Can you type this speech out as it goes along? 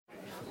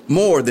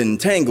More than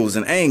tangles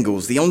and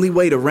angles, the only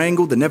way to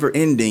wrangle the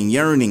never-ending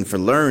yearning for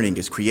learning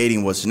is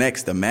creating what's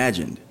next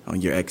imagined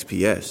on your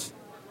XPS.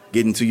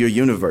 Get into your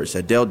universe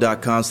at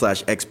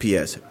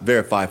Dell.com/XPS.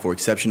 Verify for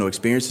exceptional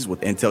experiences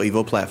with Intel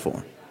Evo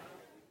platform.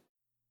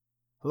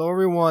 Hello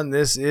everyone,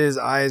 this is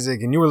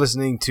Isaac, and you are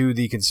listening to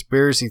the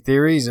Conspiracy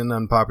Theories and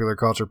Unpopular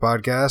Culture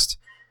podcast.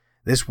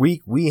 This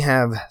week we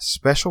have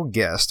special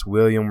guest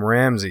William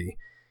Ramsey.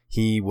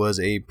 He was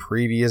a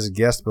previous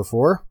guest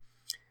before,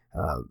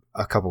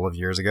 a couple of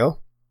years ago,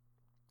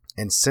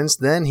 and since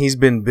then he's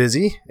been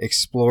busy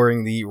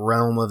exploring the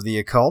realm of the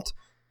occult.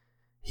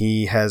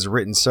 He has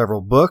written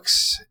several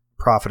books: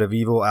 Prophet of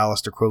Evil,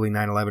 Aleister Crowley,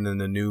 9/11,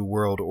 and the New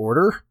World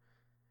Order.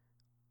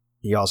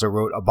 He also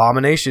wrote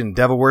Abomination,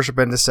 Devil Worship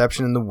and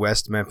Deception in the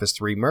West Memphis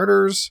 3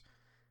 Murders,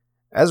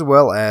 as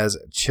well as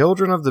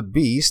Children of the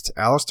Beast,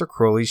 Aleister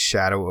Crowley's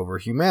Shadow over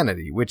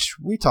Humanity, which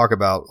we talk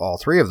about all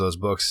three of those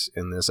books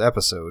in this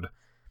episode.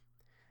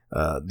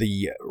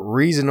 The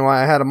reason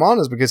why I had him on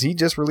is because he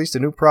just released a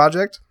new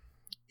project.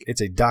 It's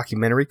a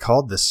documentary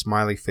called The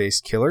Smiley Face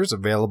Killers,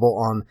 available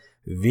on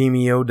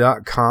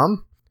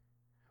Vimeo.com.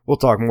 We'll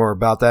talk more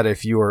about that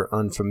if you are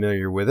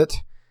unfamiliar with it.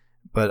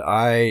 But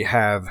I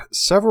have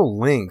several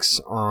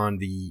links on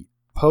the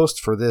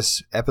post for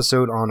this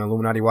episode on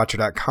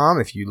IlluminatiWatcher.com.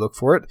 If you look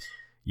for it,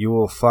 you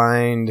will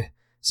find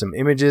some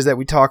images that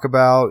we talk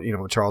about,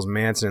 Charles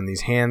Manson and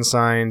these hand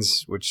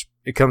signs, which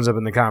it comes up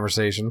in the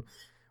conversation.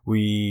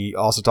 We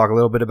also talk a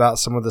little bit about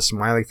some of the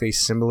smiley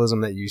face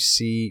symbolism that you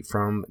see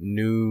from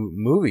new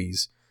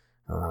movies,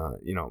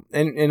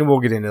 and we'll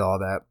get into all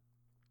that.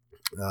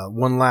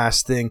 One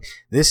last thing,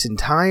 this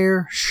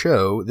entire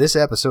show, this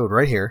episode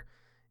right here,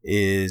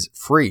 is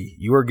free.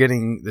 You are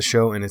getting the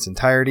show in its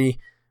entirety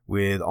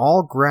with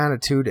all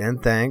gratitude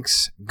and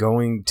thanks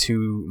going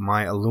to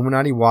my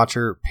Illuminati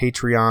Watcher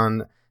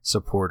Patreon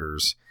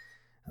supporters.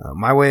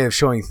 My way of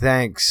showing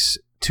thanks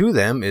to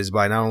them is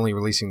by not only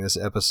releasing this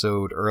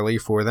episode early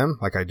for them,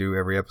 like I do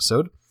every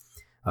episode.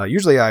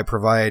 Usually I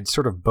provide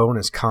sort of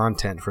bonus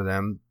content for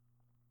them,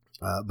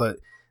 but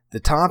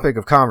the topic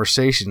of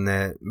conversation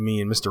that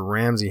me and Mr.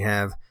 Ramsey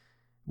have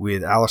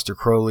with Aleister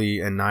Crowley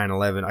and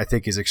 9/11, I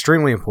think is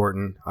extremely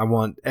important. I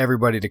want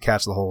everybody to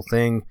catch the whole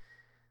thing.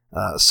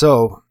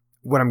 So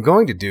what I'm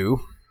going to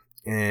do,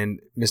 and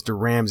Mr.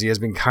 Ramsey has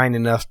been kind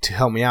enough to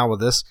help me out with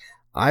this,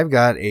 I've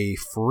got a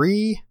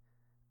free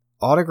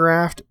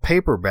autographed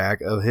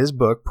paperback of his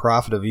book,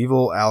 Prophet of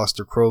Evil,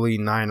 Aleister Crowley,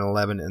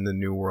 9/11, and the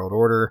New World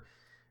Order,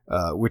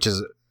 which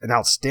is an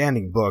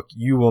outstanding book.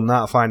 You will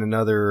not find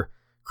another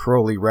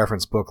Crowley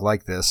reference book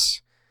like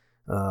this.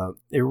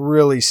 It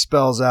really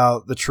spells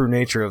out the true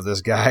nature of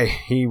this guy.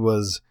 He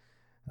was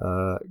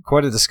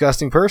quite a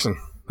disgusting person.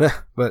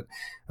 But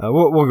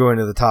we'll go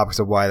into the topics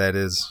of why that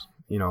is,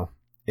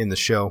 in the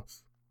show.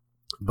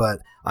 But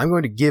I'm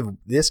going to give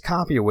this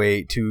copy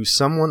away to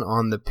someone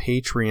on the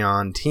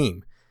Patreon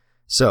team.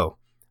 So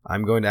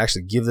I'm going to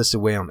actually give this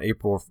away on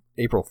April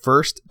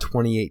 1st,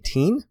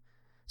 2018.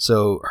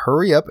 So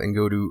hurry up and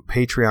go to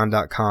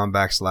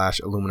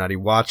patreon.com/Illuminati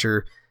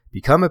Watcher.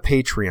 Become a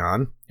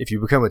Patreon. If you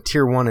become a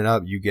tier 1 and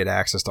up, you get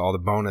access to all the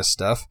bonus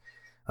stuff.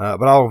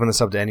 But I'll open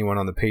this up to anyone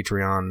on the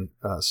Patreon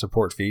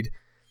support feed.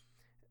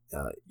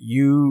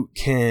 You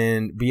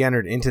can be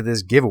entered into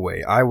this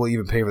giveaway. I will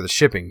even pay for the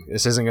shipping.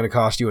 This isn't going to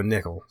cost you a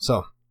nickel.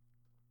 So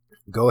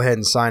go ahead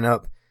and sign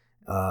up.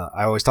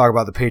 I always talk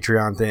about the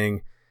Patreon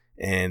thing.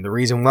 And the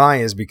reason why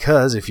is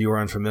because, if you are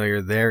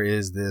unfamiliar, there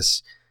is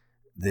this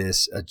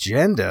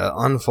agenda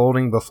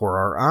unfolding before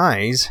our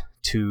eyes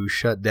to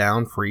shut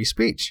down free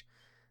speech.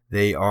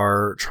 They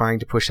are trying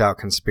to push out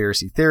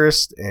conspiracy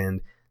theorists,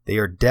 and they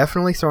are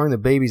definitely throwing the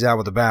babies out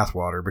with the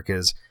bathwater,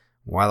 because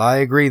while I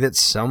agree that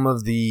some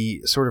of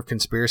the sort of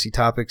conspiracy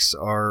topics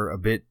are a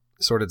bit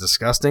sort of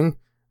disgusting,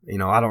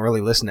 I don't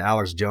really listen to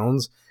Alex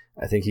Jones.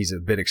 I think he's a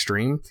bit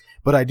extreme,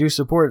 but I do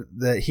support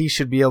that he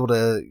should be able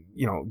to,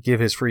 give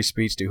his free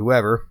speech to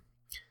whoever.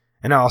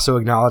 And I also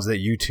acknowledge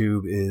that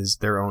YouTube is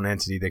their own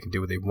entity. They can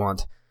do what they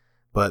want.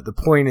 But the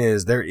point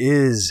is, there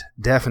is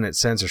definite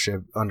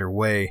censorship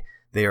underway.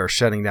 They are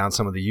shutting down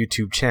some of the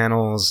YouTube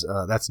channels.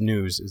 That's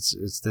news.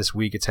 It's this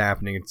week it's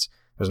happening.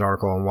 There's an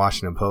article on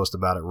Washington Post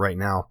about it right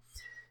now.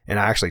 And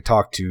I actually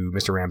talked to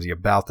Mr. Ramsey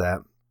about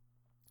that.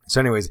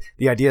 So anyways,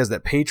 the idea is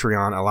that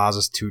Patreon allows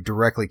us to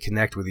directly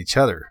connect with each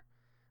other.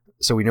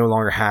 So we no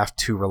longer have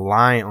to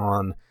rely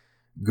on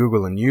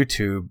Google and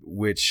YouTube,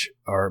 which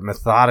are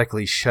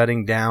methodically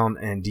shutting down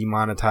and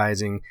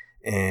demonetizing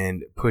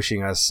and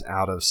pushing us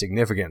out of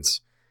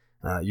significance.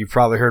 You've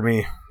probably heard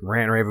me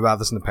rant and rave about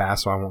this in the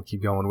past, so I won't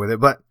keep going with it.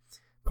 But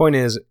point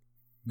is,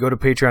 go to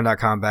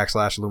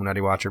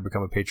patreon.com/Illuminati Watcher,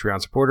 become a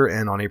Patreon supporter,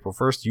 and on April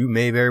 1st, you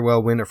may very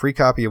well win a free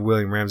copy of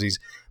William Ramsey's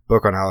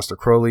book on Aleister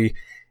Crowley.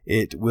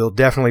 It will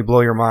definitely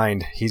blow your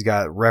mind. He's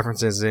got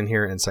references in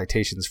here and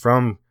citations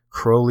from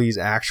Crowley's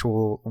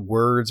actual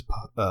words,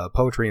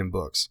 poetry, and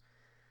books.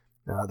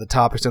 The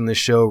topics on this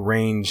show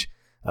range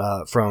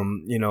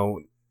from,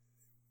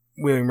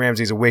 William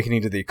Ramsey's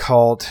awakening to the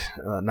occult,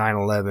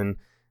 9/11,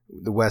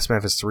 the West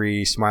Memphis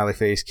 3, Smiley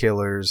Face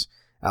Killers,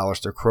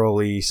 Aleister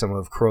Crowley, some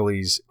of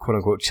Crowley's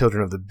quote-unquote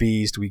children of the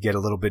beast. We get a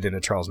little bit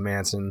into Charles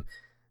Manson,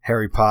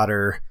 Harry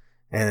Potter,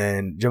 and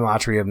then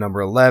Gematria of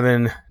number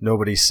 11,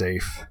 Nobody's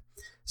Safe.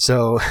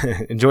 So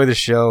enjoy the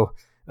show.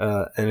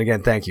 And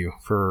again, thank you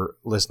for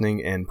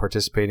listening and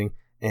participating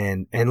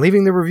and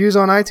leaving the reviews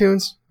on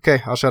iTunes.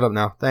 Okay, I'll shut up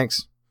now.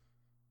 Thanks.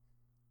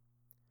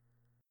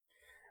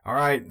 All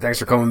right, thanks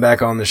for coming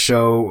back on the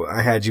show.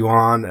 I had you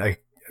on a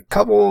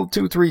couple,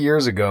 2-3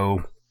 years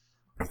ago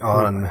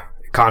on a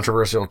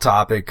controversial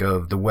topic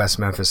of the West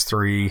Memphis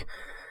 3.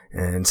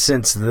 And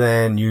since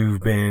then, you've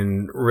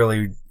been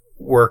really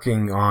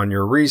working on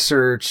your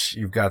research.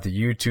 You've got the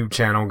YouTube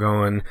channel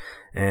going,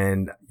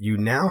 and you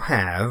now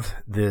have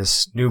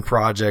this new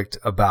project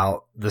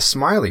about the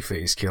Smiley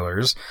Face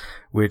Killers,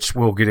 which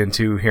we'll get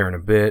into here in a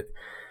bit.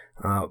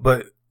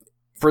 But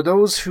for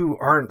those who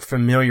aren't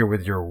familiar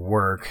with your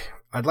work,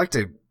 I'd like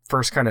to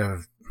first kind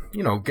of,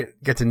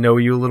 get to know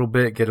you a little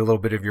bit, get a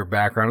little bit of your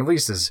background, at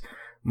least as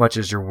much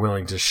as you're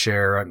willing to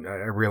share.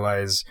 I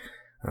realize,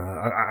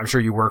 I'm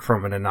sure you work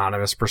from an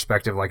anonymous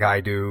perspective like I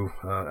do,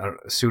 a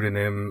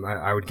pseudonym,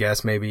 I would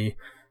guess maybe.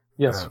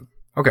 Yes.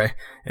 Okay.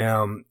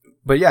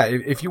 But yeah,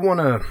 if you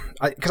want to,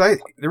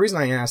 the reason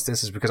I ask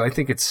this is because I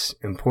think it's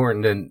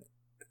important and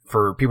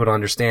for people to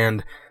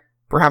understand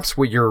perhaps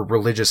what your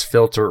religious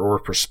filter or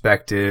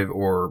perspective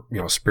or,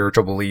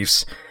 spiritual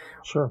beliefs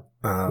Sure.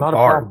 Not a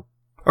problem.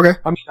 Okay.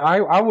 I mean,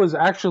 I was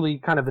actually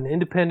kind of an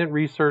independent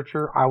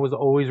researcher. I was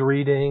always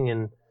reading,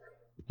 and,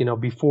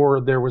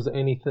 before there was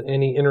any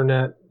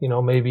internet,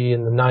 maybe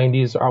in the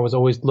 90s, I was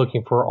always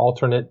looking for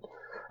alternate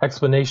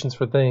explanations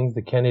for things,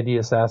 the Kennedy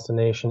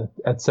assassination,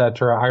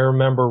 etc. I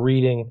remember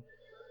reading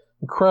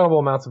incredible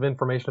amounts of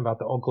information about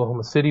the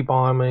Oklahoma City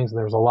bombings, and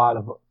there was a lot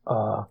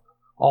of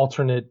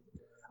alternate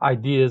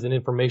ideas and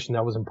information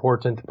that was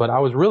important, but I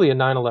was really a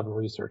 9/11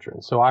 researcher,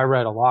 and so I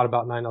read a lot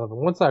about 9/11.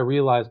 Once I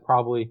realized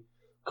probably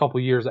a couple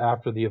years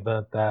after the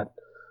event that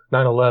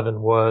 9/11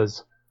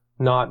 was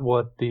not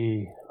what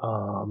the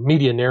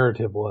media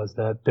narrative was,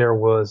 that there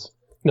was,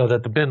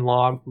 that the Bin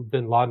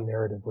Laden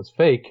narrative was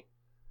fake.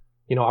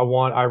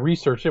 I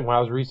researched it. When I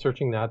was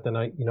researching that, then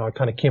I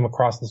kind of came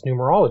across this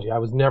numerology. I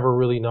was never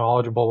really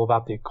knowledgeable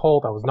about the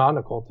occult. I was not an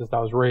occultist. I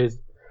was raised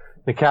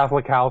in a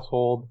Catholic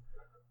household.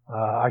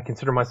 I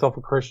consider myself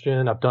a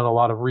Christian. I've done a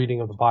lot of reading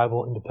of the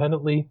Bible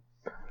independently,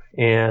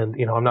 and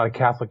I'm not a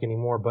Catholic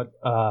anymore. But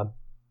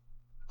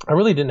I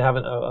really didn't have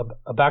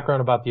a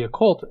background about the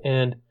occult.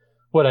 And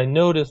what I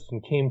noticed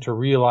and came to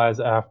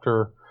realize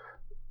after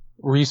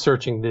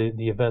researching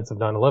the events of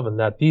 9/11,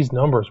 that these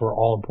numbers were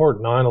all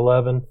important.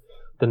 9/11,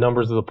 the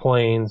numbers of the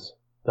planes,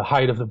 the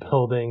height of the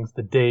buildings,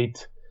 the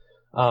date.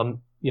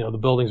 The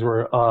buildings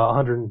were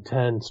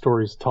 110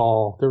 stories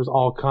tall. There was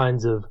all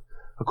kinds of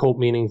occult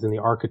meanings in the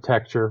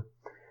architecture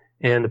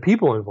and the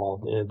people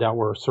involved that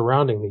were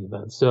surrounding the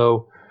event.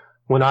 So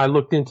when I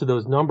looked into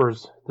those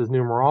numbers, this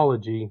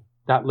numerology,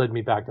 that led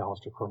me back to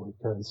Aleister Crowley,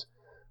 because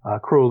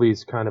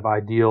Crowley's kind of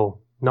ideal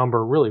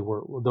number really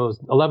were those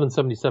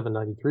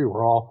 117793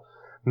 were all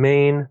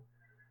main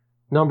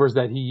numbers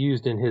that he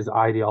used in his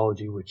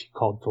ideology, which he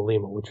called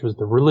Thelema, which was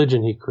the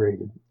religion he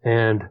created.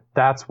 And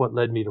that's what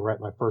led me to write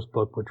my first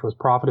book, which was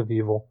Prophet of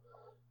Evil,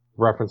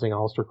 referencing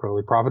Aleister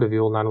Crowley. Prophet of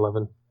Evil,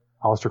 9/11,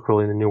 Aleister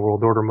Crowley and the New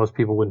World Order. Most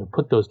people wouldn't have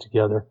put those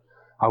together,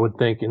 I would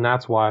think, and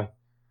that's why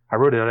I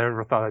wrote it. I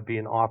never thought I'd be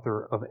an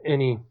author of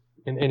in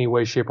any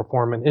way, shape, or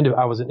form. And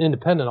I was an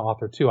independent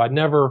author too. I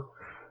never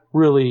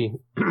really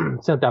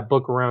sent that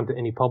book around to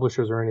any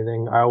publishers or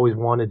anything. I always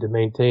wanted to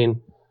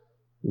maintain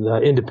the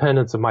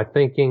independence of my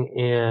thinking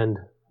and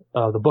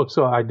the book.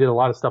 So I did a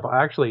lot of stuff.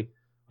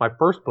 My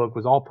first book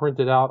was all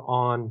printed out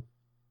on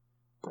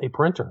a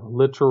printer, a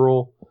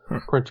literal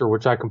printer,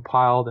 which I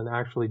compiled and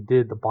actually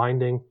did the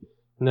binding.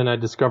 And then I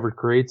discovered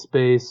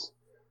CreateSpace,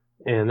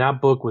 and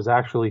that book was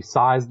actually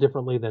sized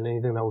differently than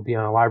anything that would be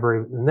on a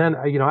library. And then,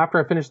 after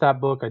I finished that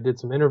book, I did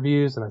some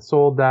interviews and I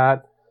sold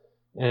that.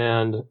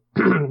 And,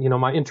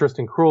 my interest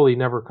in Crowley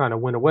never kind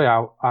of went away.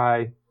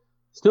 I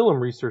still am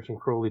researching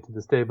Crowley to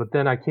this day, but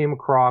then I came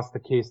across the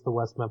case of the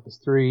West Memphis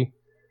 3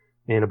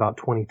 in about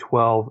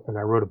 2012, and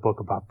I wrote a book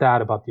about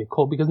that, about the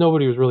occult, because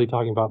nobody was really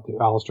talking about the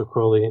Aleister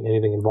Crowley and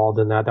anything involved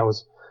in that.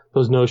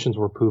 Those notions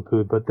were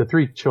poo-pooed, but the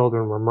 3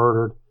 children were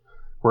murdered,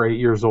 were 8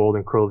 years old,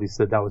 and Crowley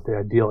said that was the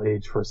ideal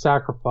age for a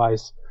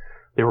sacrifice.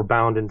 They were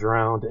bound and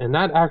drowned, and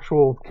that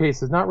actual case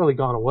has not really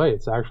gone away.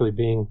 It's actually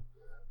being,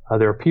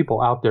 there are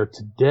people out there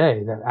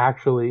today that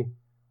actually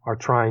are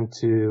trying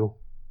to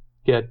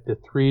get the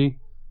 3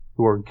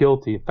 who are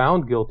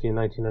found guilty in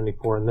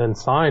 1994, and then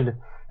signed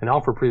an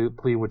Alford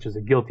plea, which is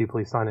a guilty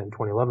plea, signed in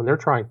 2011. They're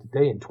trying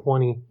today in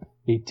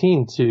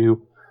 2018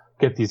 to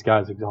get these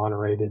guys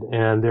exonerated.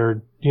 And there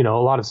are,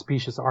 a lot of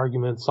specious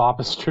arguments,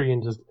 sophistry,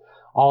 and just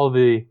all of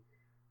the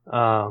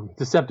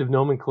deceptive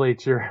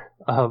nomenclature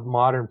of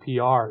modern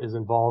PR is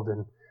involved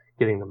in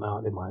getting them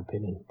out, in my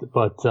opinion.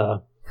 But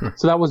so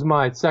that was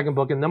my second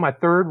book. And then my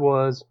third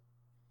was,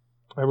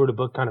 I wrote a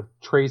book kind of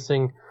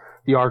tracing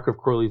the arc of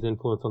Crowley's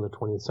influence on the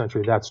 20th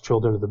century. That's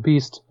Children of the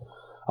Beast.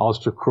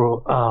 Aleister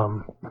Crowley,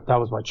 that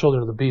was my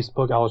Children of the Beast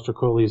book, Aleister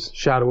Crowley's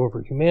Shadow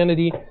Over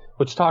Humanity,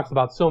 which talks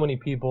about so many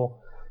people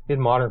in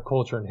modern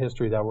culture and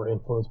history that were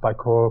influenced by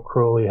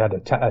Crowley, had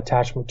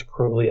attachment to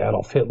Crowley,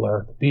 Adolf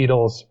Hitler, the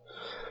Beatles,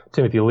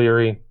 Timothy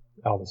Leary,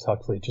 Aldous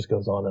Huxley. It just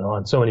goes on and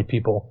on. So many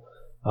people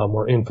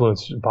were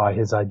influenced by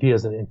his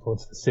ideas and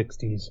influenced the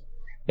 60s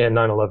and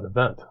 9/11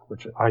 event,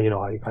 which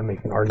I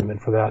make an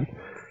argument for that.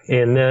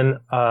 And then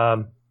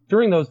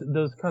during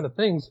those kind of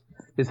things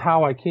is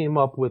how I came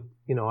up with,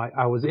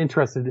 I was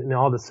interested in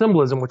all the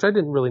symbolism, which I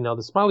didn't really know.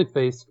 The smiley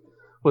face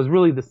was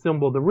really the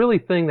symbol. The really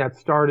thing that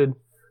started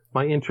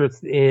my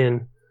interest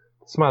in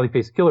Smiley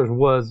Face Killers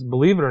was,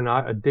 believe it or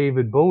not, a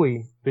David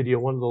Bowie video,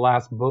 one of the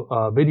last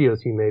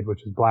videos he made,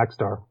 which is Black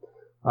Star.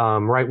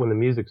 Right when the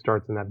music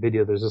starts in that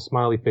video, there's a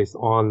smiley face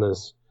on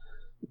this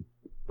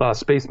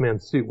spaceman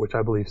suit, which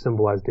I believe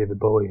symbolized David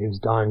Bowie, who's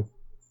dying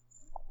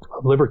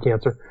of liver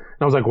cancer.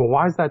 And I was like, well,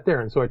 why is that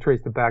there? And so I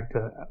traced it back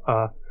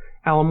to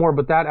Alan Moore,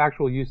 but that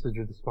actual usage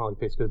of the smiley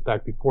face goes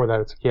back before that.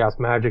 It's a chaos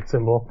magic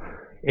symbol.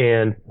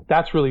 And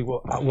that's really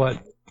what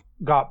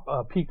got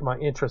piqued my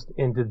interest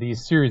into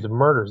these series of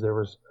murders. There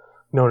was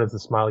known as the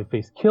Smiley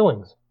Face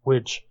Killings,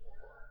 which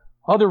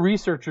other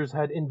researchers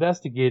had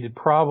investigated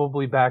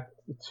probably back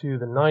to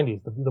the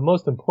 90s. The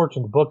most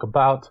important book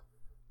about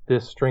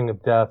this string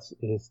of deaths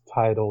is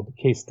titled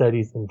Case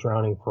Studies in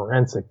Drowning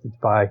Forensics. It's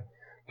by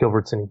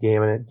Gilbertson and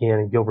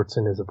Gannon.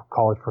 Gilbertson is a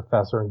college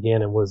professor, and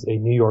Gannon was a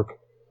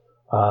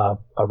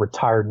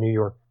retired New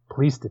York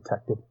police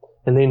detective.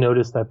 And they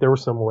noticed that there were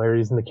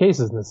similarities in the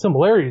cases. And the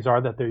similarities are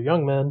that they're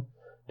young men,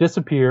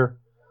 disappear,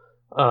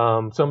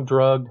 some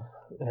drugged,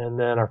 and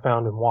then are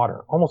found in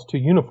water, almost too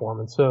uniform.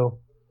 And so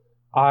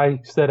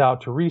I set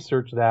out to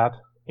research that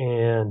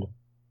and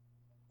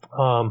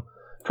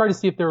try to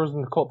see if there was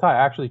an occult tie.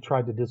 I actually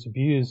tried to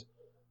disabuse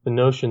the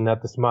notion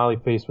that the smiley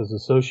face was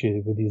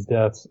associated with these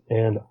deaths,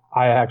 and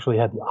I actually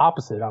had the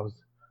opposite. I was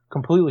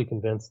completely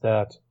convinced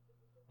that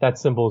that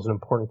symbol is an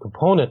important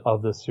component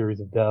of this series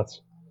of deaths,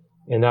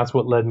 and that's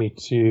what led me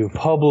to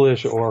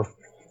publish or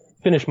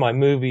finish my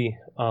movie,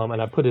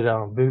 and I put it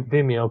out on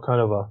Vimeo,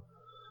 kind of a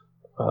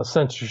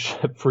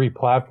censorship-free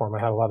platform. I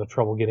had a lot of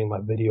trouble getting my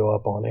video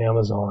up on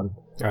Amazon.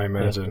 I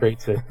imagine.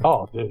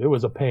 It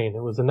was a pain.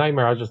 It was a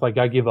nightmare. I was just like,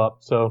 I give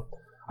up. So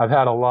I've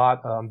had a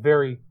lot. I'm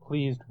very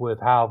pleased with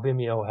how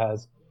Vimeo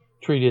has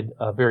treated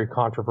a very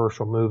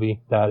controversial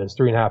movie that is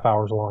 3.5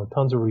 hours long,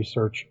 tons of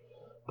research.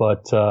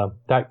 But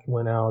that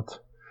went out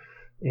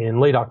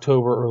in late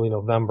October, early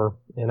November.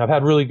 And I've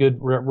had really good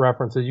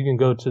references. You can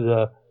go to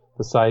the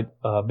site,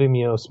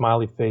 Vimeo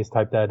Smiley Face,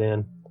 type that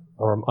in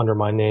or under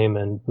my name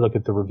and look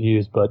at the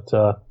reviews. But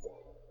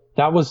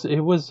it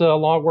was a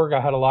lot of work.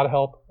 I had a lot of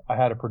help. I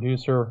had a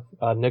producer,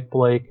 Nick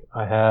Blake.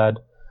 I had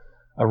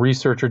a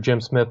researcher, Jim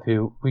Smith,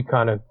 who we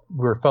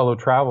were fellow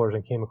travelers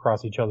and came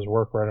across each other's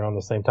work right around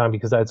the same time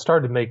because I had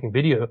started making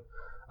videos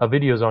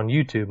on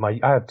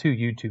YouTube. I have 2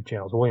 YouTube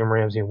channels, William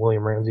Ramsey and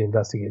William Ramsey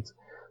Investigates.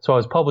 So I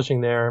was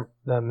publishing them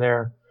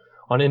there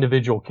on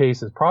individual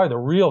cases. Probably the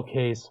real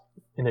case,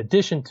 in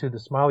addition to the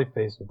smiley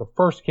face, the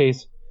first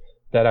case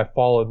that I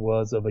followed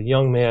was of a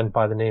young man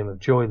by the name of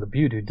Joey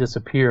LaBute who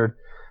disappeared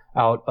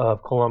out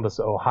of Columbus,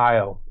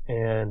 Ohio.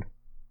 And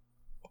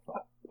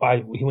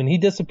when he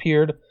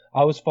disappeared,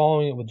 I was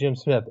following it with Jim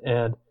Smith.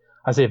 And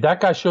I said, if that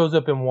guy shows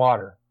up in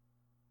water,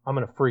 I'm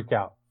going to freak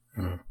out.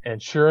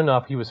 And sure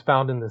enough, he was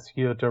found in the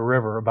Scioto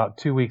River about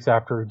 2 weeks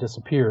after he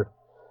disappeared.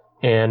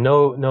 And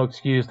no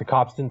excuse. The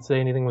cops didn't say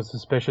anything was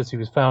suspicious. He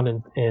was found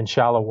in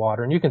shallow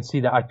water. And you can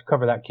see that. I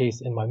cover that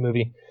case in my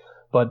movie.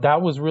 But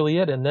that was really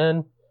it. And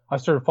then I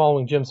started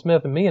following Jim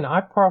Smith and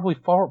I probably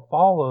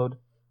followed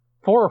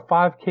 4 or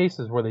 5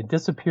 cases where they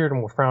disappeared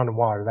and were found in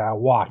water that I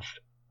watched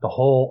the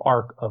whole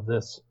arc of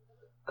this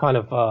kind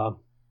of,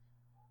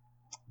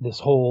 this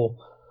whole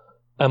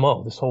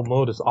MO, this whole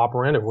modus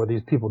operandi where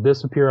these people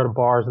disappear out of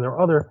bars. And there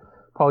are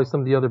probably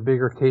some of the other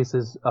bigger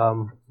cases,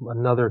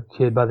 another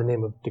kid by the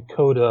name of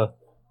Dakota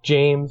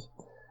James.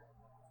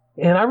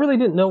 And I really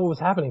didn't know what was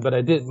happening, but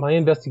I did. My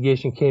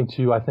investigation came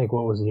to, I think,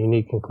 what was a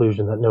unique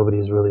conclusion that nobody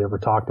has really ever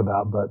talked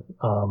about. But,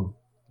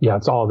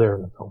 it's all there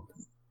in the film.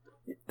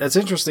 That's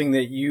interesting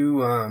that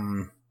you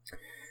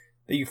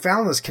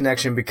found this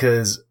connection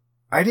because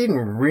I didn't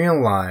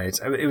realize,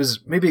 it was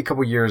maybe a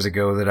couple years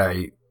ago that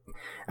I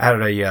had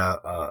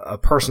a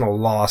personal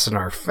loss in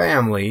our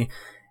family,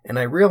 and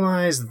I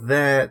realized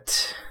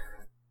that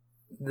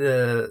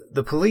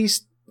the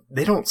police,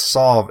 they don't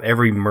solve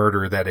every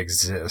murder that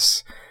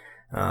exists.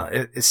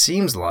 It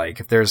seems like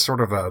if there's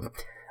sort of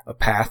a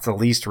path to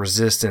least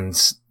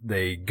resistance,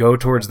 they go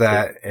towards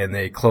that and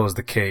they close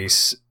the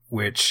case,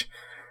 which,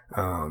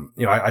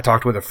 I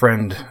talked with a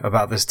friend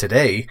about this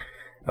today,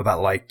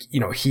 about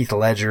Heath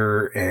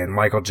Ledger and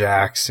Michael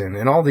Jackson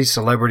and all these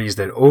celebrities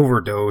that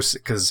overdose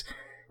because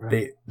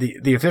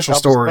the official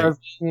story.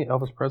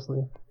 Elvis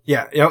Presley.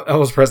 Yeah,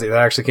 Elvis Presley. That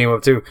actually came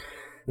up too.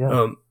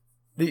 Yeah.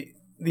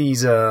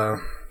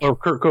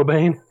 Kurt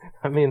Cobain.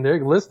 I mean,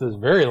 their list is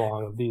very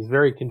long of these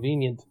very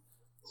convenient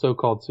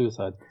so-called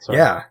suicides. Sorry.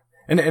 Yeah,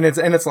 and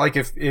it's like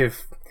if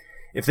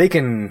they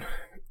can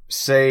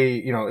say,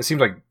 it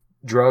seems like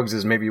drugs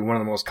is maybe one of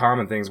the most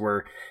common things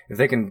where if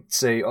they can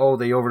say, oh,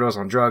 they overdose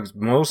on drugs,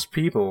 most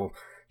people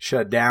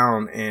shut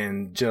down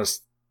and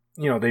just,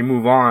 they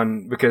move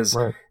on because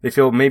they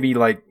feel maybe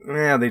like,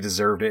 they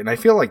deserved it. And I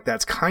feel like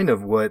that's kind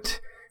of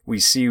what we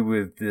see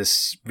with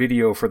this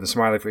video for the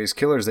Smiley Face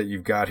Killers that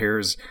you've got here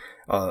is,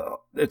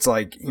 it's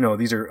like,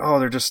 these are,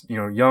 they're just,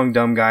 young,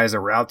 dumb guys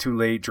that were out too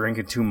late,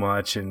 drinking too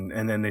much,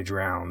 and then they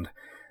drowned.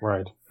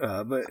 Right.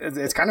 But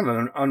it's kind of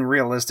an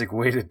unrealistic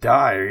way to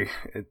die.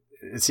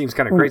 It seems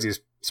kind of crazy,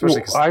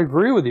 especially because... I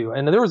agree with you.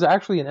 And there was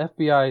actually an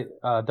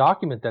FBI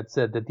document that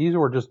said that these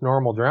were just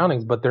normal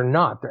drownings, but they're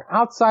not. They're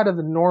outside of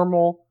the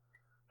normal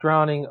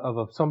drowning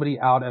of somebody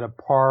out at a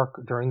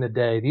park during the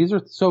day. These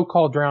are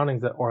so-called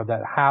drownings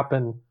that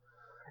happen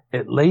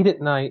late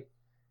at night.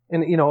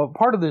 And,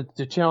 part of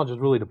the challenge is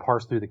really to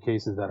parse through the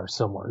cases that are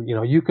similar.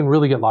 You can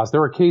really get lost.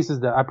 There were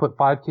cases that I put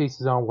 5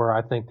 cases on where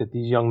I think that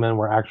these young men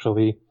were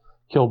actually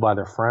killed by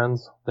their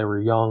friends. They were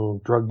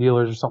young drug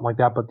dealers or something like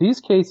that. But these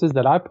cases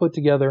that I put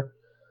together,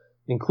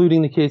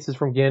 including the cases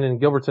from Gannon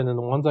and Gilbertson and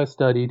the ones I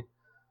studied,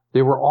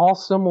 they were all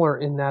similar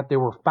in that they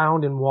were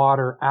found in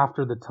water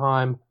after the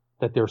time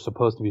that they're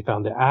supposed to be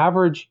found. The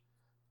average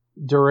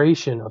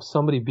duration of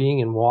somebody being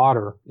in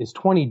water is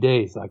 20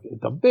 days. Like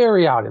at the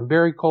very out in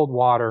very cold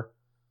water,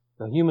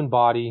 the human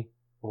body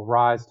will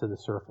rise to the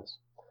surface.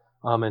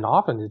 And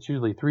often it's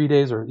usually 3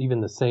 days or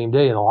even the same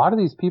day. And a lot of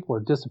these people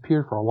are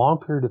disappeared for a long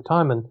period of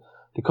time. And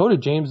Dakota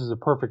James is a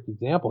perfect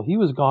example. He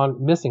was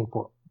missing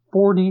for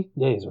 40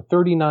 days or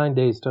 39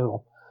 days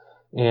total.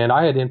 And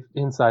I had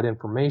inside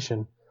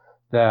information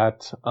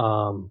that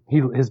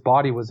his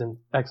body was in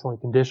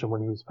excellent condition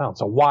when he was found.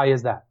 So why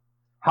is that?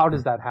 How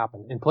does that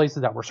happen in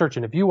places that we're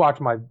searching? If you watch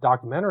my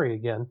documentary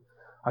again,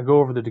 I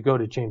go over the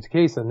Dakota James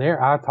case, and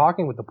I'm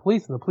talking with the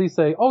police, and the police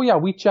say, oh, yeah,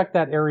 we checked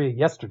that area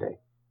yesterday.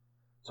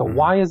 So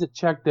why is it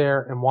checked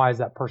there, and why does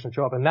that person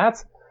show up? And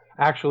that's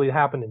actually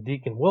happened in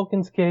Deacon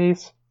Wilkins'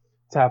 case,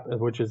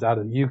 which is out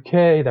of the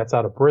UK. That's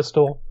out of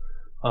Bristol.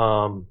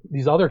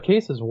 These other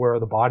cases where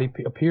the body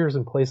appears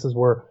in places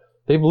where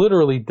they've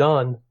literally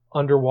done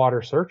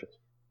underwater searches.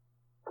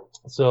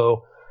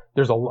 So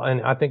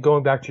and I think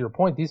going back to your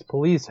point, these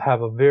police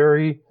have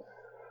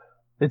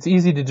it's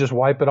easy to just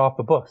wipe it off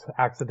the books.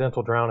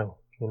 Accidental drowning,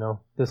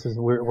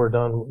 we're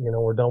done,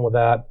 we're done with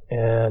that.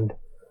 And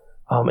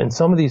in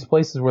some of these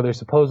places where they're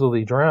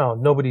supposedly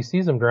drowned, nobody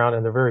sees them drown,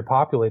 and they're very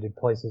populated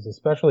places,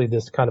 especially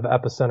this kind of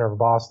epicenter of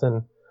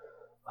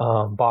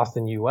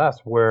Boston, U.S.,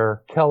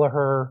 where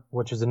Kelleher,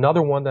 which is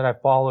another one that I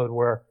followed,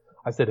 where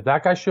I said, if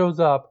that guy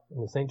shows up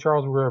in the St.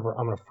 Charles River,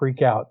 I'm going to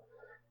freak out.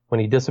 When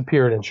he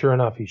disappeared, and sure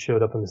enough, he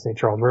showed up in the St.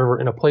 Charles River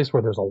in a place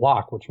where there's a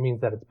lock, which means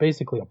that it's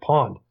basically a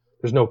pond.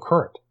 There's no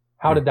current.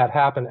 How did that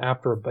happen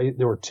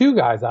there were 2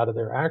 guys out of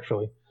there,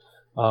 actually.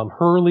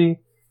 Hurley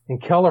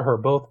and Kelleher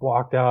both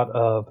walked out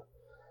of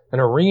an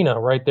arena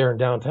right there in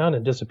downtown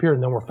and disappeared,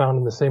 and then were found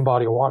in the same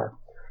body of water.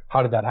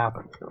 How did that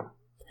happen?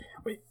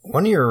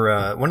 One of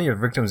your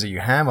victims that you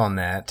have on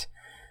that,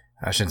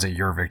 I shouldn't say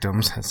your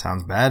victims, that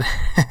sounds bad,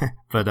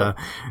 but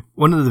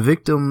one of the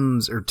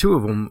victims, or 2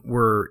 of them,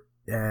 were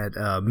at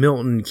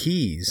Milton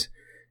Keyes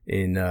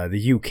in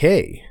the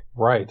UK.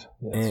 Right.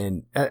 Yes.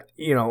 And, I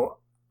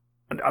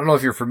don't know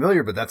if you're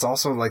familiar, but that's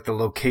also like the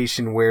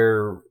location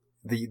where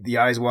the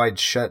eyes wide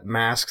shut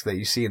masks that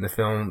you see in the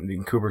film,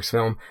 in Kubrick's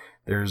film,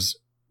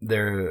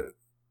 the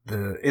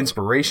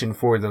inspiration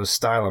for those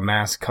style of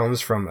masks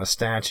comes from a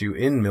statue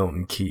in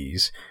Milton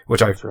Keyes,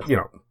 which I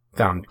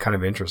found kind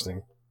of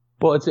interesting.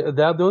 Well, it's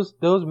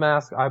those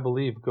masks, I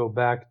believe, go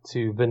back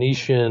to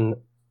Venetian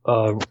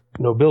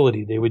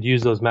nobility. They would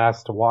use those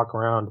masks to walk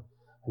around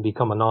and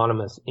become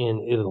anonymous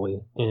in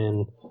Italy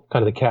in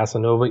kind of the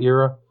Casanova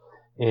era,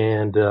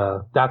 and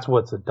that's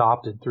what's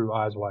adopted through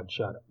Eyes Wide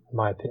Shut,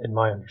 in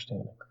my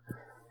understanding.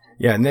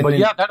 Yeah,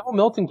 that whole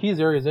Milton Keyes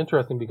area is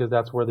interesting because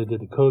that's where they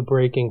did the code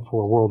breaking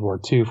for World War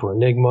II for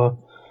Enigma.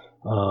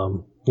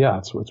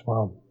 It's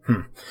wild.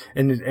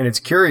 And it's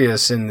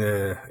curious in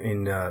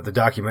the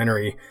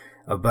documentary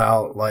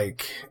about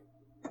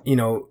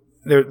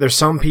there's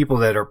some people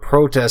that are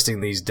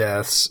protesting these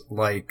deaths,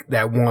 like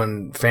that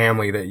one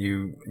family that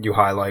you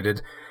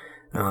highlighted,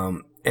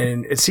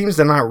 and it seems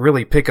to not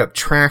really pick up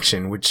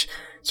traction, which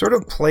sort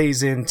of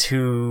plays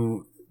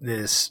into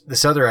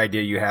this other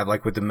idea you have,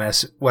 like with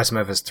the West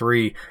Memphis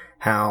 3,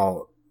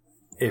 how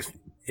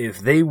if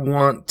they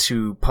want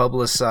to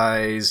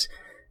publicize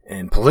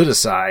and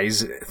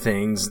politicize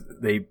things,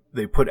 they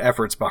put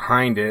efforts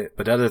behind it,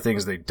 but other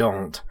things they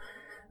don't.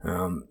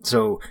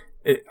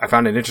 I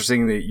found it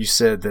interesting that you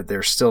said that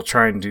they're still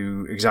trying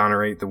to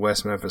exonerate the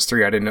West Memphis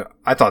 3. I didn't know.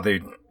 I thought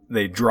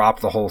they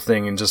dropped the whole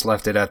thing and just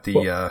left it at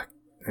the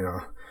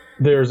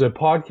There's a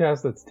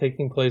podcast that's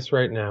taking place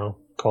right now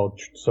called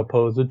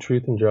Supposed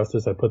Truth and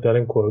Justice. I put that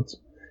in quotes.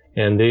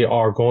 And they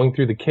are going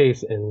through the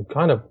case, and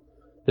kind of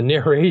the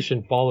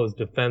narration follows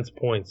defense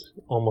points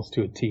almost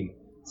to a T.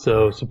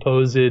 So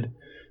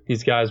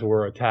these guys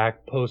were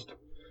attacked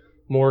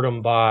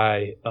post-mortem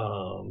by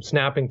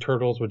snapping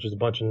turtles, which is a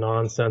bunch of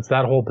nonsense.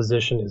 That whole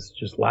position is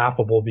just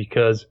laughable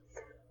because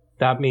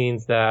that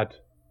means that,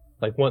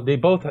 like,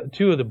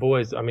 two of the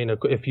boys, I mean,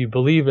 if you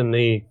believe in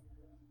the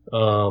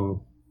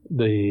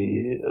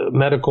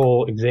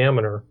medical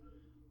examiner,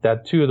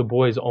 that two of the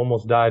boys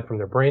almost died from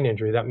their brain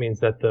injury. That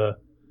means that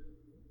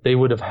they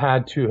would have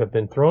had to have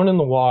been thrown in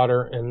the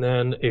water, and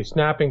then a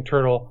snapping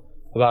turtle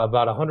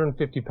about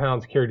 150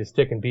 pounds carried a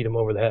stick and beat him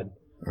over the head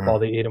while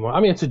they ate him. I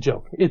mean, it's a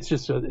joke. It's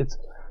just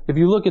if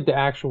you look at the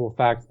actual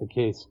facts of the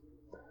case,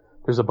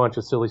 there's a bunch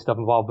of silly stuff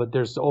involved, but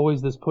there's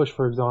always this push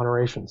for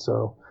exoneration.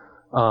 So,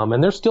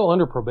 and they're still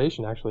under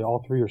probation. Actually,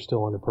 all three are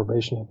still under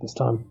probation at this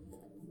time.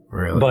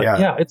 Really? But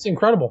yeah, it's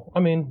incredible. I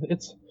mean,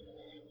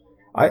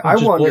 I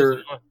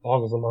wonder,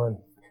 boggles the mind.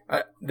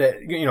 that,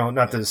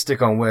 not to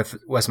stick on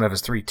West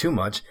Memphis 3 too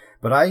much,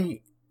 but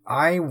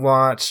I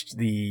watched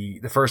the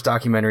first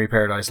documentary,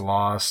 Paradise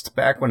Lost,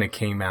 back when it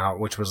came out,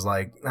 which was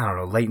like, I don't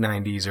know, late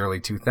 90s, early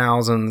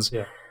 2000s.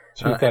 Yeah.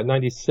 That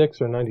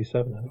 96 or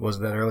 97. Was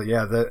that early?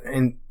 Yeah.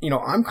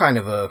 I'm kind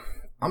of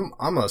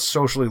I'm a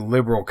socially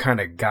liberal kind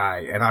of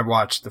guy, and I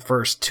watched the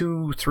first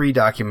 2-3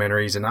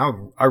 documentaries, and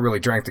I really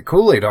drank the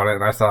Kool-Aid on it,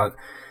 and I thought,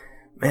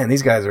 man,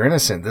 these guys are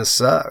innocent. This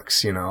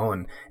sucks,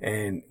 and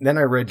then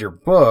I read your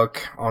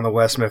book on the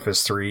West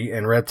Memphis 3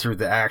 and read through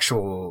the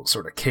actual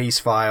sort of case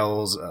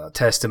files,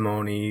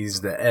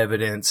 testimonies, the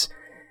evidence,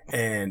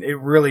 and it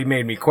really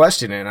made me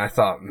question it. And I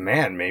thought,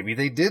 man, maybe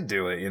they did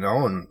do it,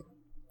 and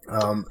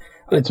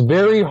it's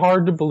very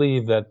hard to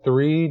believe that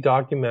 3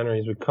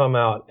 documentaries would come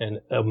out and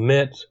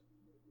omit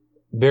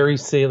very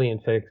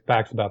salient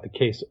facts about the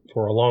case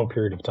for a long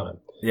period of time.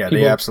 Yeah,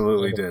 they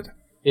absolutely did.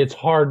 It's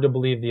hard to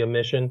believe the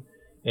omission.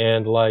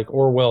 And like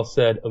Orwell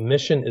said,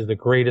 omission is the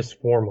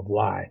greatest form of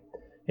lie.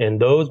 And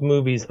those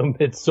movies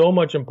omit so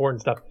much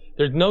important stuff.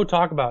 There's no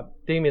talk about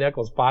Damien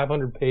Echols'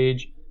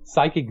 500-page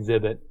psych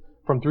exhibit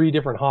from 3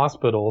 different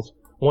hospitals,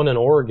 one in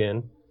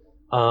Oregon.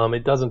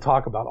 It doesn't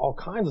talk about all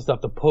kinds of stuff.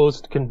 The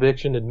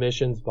post-conviction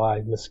admissions by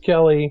Miss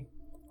Kelly.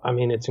 I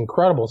mean, it's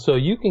incredible. So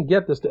you can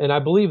get this, and I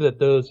believe that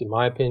those, in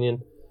my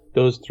opinion,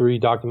 those 3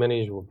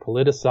 documentaries were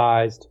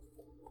politicized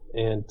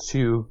and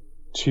to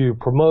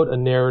promote a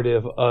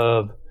narrative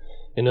of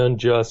an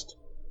unjust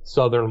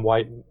southern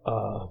white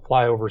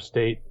flyover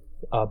state,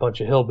 a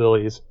bunch of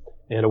hillbillies,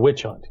 and a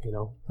witch hunt,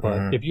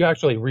 But if you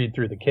actually read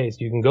through the case,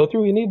 you can go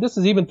through. This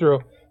is even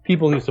through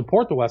people who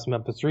support the West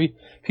Memphis 3.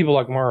 People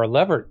like Mara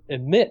Levert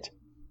admit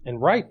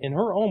and write in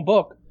her own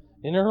book,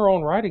 in her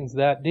own writings,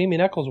 that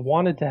Damien Echols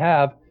wanted to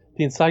have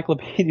the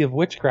Encyclopedia of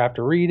Witchcraft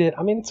to read it.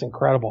 I mean, it's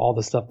incredible, all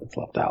the stuff that's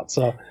left out.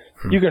 So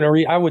you're going to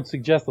read. I would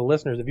suggest the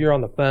listeners, if you're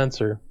on the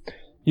fence or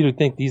you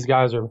think these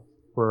guys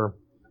were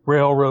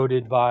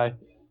railroaded by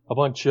a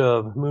bunch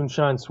of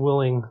moonshine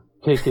swilling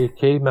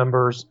KKK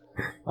members,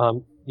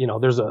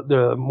 there's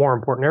a more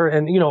important area.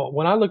 And,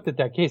 when I looked at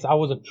that case, I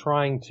wasn't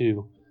trying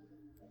to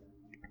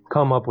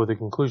come up with a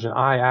conclusion.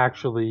 I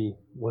actually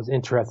was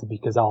interested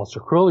because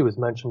Aleister Crowley was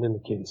mentioned in the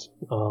case.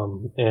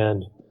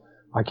 And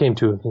I came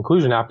to a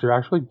conclusion after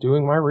actually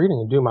doing my reading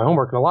and doing my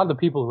homework. And a lot of the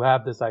people who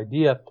have this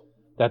idea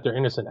that they're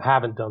innocent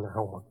haven't done their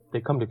homework. They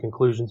come to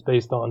conclusions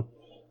based on,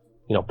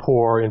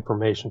 poor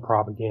information,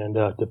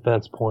 propaganda,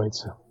 defense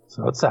points.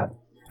 So it's sad.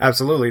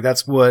 Absolutely.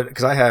 That's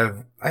because I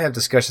have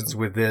discussions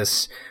with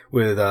this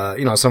with,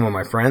 some of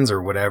my friends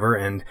or whatever,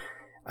 and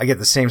I get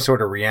the same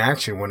sort of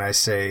reaction when I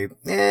say,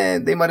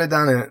 they might have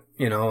done it,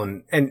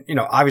 and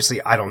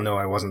obviously I don't know,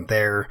 I wasn't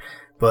there,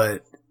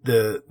 but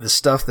the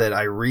stuff that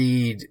I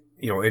read,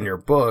 in your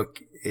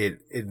book, it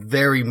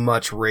very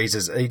much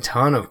raises a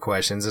ton of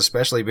questions,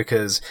 especially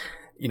because,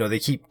 they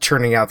keep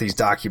churning out these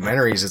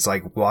documentaries. It's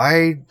like,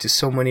 why do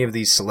so many of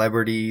these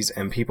celebrities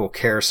and people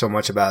care so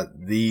much about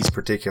these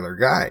particular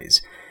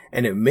guys?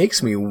 And it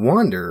makes me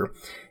wonder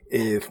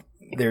if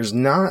there's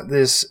not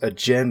this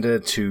agenda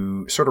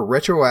to sort of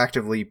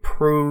retroactively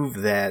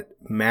prove that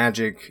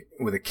magic,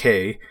 with a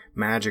K,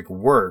 magic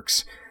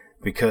works,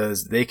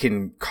 because they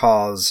can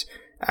cause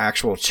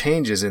actual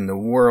changes in the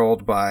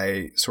world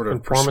by sort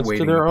of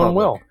persuading the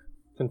public.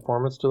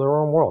 Conformance to their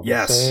own world.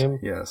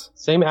 Yes.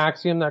 Same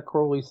axiom that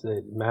Crowley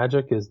said.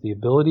 Magic is the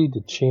ability to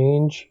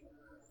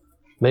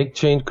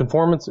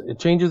conformance. It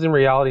changes in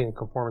reality and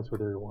conformance with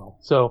their world.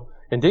 So,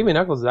 and Damien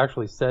Echols has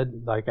actually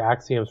said like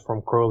axioms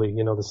from Crowley,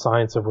 the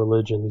science of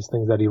religion, these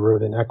things that he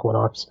wrote in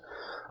Equinox.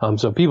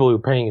 So people who are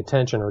paying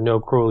attention or know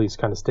Crowley's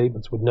kind of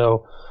statements would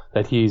know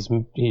that he's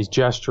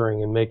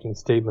gesturing and making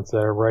statements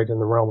that are right in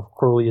the realm of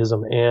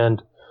Crowleyism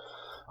and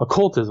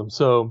occultism.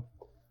 So,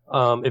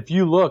 if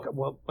you look,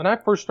 when I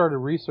first started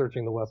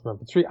researching the West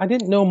Memphis 3, I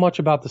didn't know much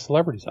about the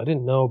celebrities. I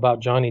didn't know about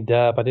Johnny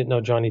Depp. I didn't know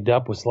Johnny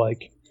Depp was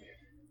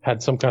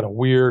had some kind of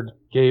weird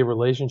gay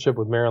relationship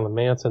with Marilyn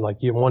Manson. Like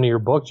in one of your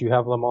books, you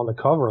have them on the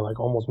cover, like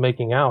almost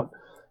making out.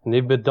 And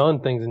they've been done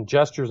things and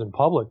gestures in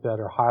public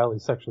that are highly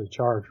sexually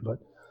charged. But,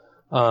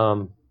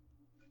 and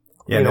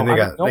then they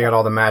got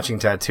all the matching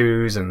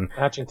tattoos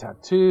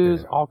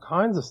all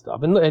kinds of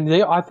stuff. And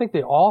I think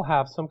they all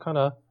have some kind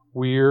of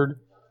weird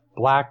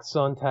black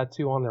sun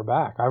tattoo on their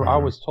back. I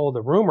was told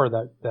a rumor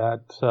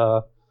that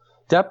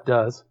Depp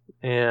does,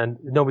 and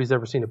nobody's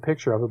ever seen a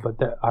picture of it,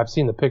 but I've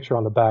seen the picture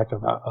on the back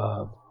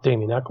of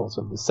Damien Eccles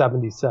of the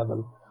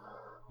 77,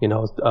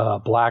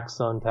 black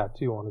sun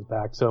tattoo on his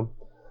back. So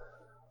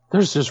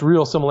there's just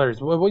real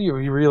similarities. What you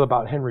read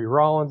about Henry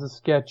Rollins is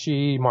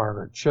sketchy.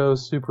 Margaret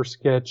Cho's super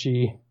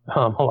sketchy. A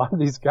lot of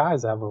these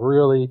guys have a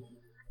really,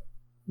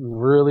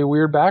 really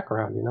weird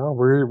background,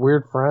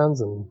 weird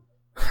friends. And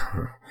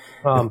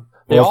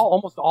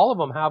almost all of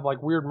them have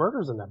like weird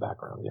murders in their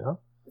background,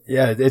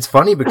 Yeah, it's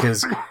funny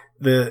because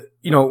the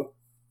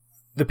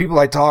people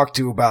I talk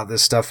to about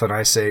this stuff and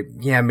I say,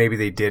 yeah, maybe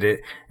they did it.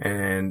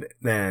 And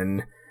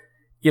then,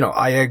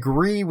 I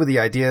agree with the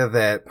idea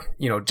that,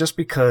 just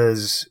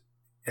because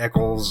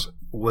Eccles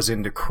was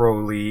into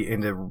Crowley,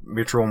 into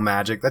ritual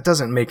magic, that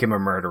doesn't make him a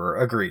murderer.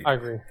 Agreed. I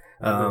agree.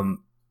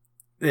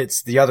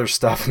 It's the other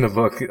stuff in the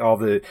book, all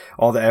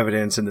the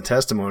evidence and the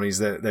testimonies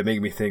that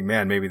make me think,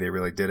 man, maybe they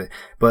really did it.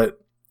 But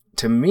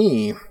to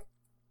me,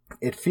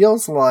 it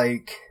feels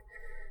like,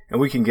 and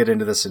we can get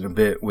into this in a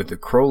bit with the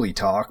Crowley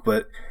talk,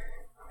 but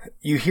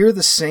you hear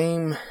the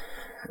same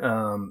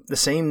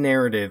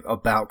narrative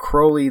about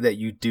Crowley that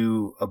you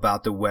do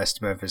about the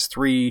West Memphis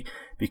Three,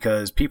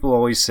 because people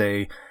always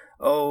say,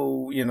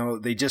 oh,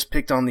 they just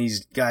picked on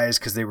these guys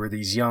because they were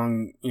these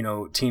young,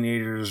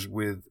 teenagers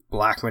with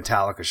black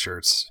Metallica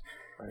shirts.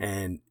 Right.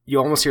 And you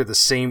almost hear the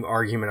same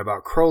argument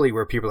about Crowley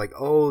where people are like,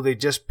 oh, they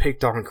just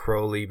picked on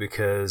Crowley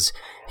because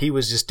he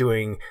was just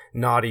doing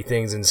naughty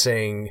things and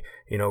saying,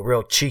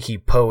 real cheeky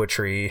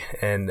poetry.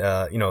 And,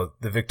 the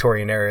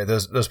Victorian era,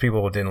 those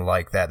people didn't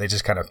like that. They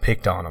just kind of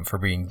picked on him for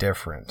being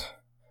different.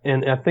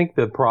 And I think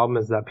the problem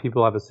is that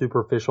people have a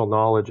superficial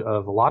knowledge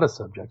of a lot of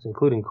subjects,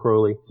 including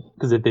Crowley,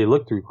 because if they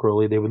look through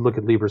Crowley, they would look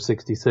at Liber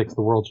 66,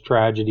 the world's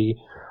tragedy,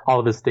 all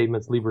of his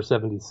statements, Liber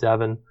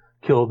 77,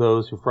 kill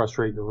those who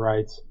frustrate your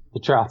rights, the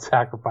child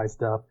sacrifice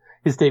stuff,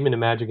 his statement in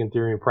Magic and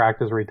Theory and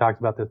Practice, where he talks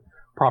about the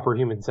proper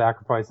human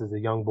sacrifice as a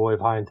young boy of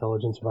high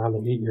intelligence around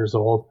 8 years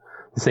old,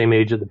 the same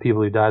age of the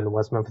people who died in the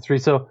West Memphis Three.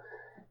 So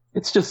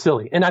it's just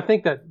silly. And I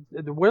think that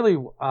really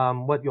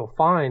what you'll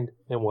find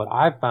and what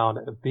I've found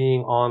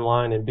being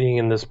online and being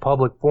in this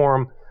public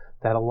forum,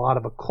 that a lot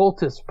of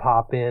occultists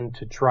pop in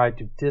to try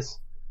to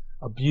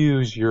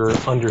disabuse your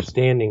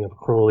understanding of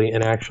Crowley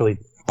and actually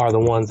are the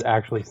ones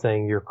actually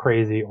saying you're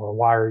crazy or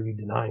why are you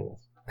denying this?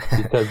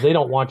 Because they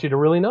don't want you to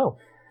really know.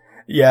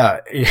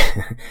 Yeah.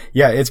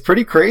 Yeah, it's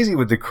pretty crazy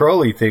with the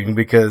Crowley thing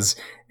because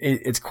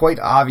it's quite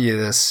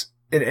obvious.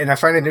 And I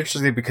find it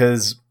interesting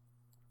because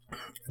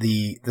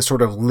the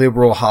sort of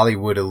liberal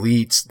Hollywood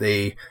elites,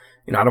 they,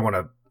 I don't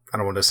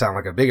want to sound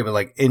like a bigot, but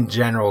like in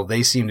general,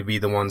 they seem to be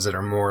the ones that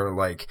are more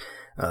like,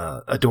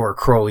 adore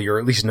Crowley or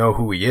at least know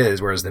who he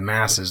is, whereas the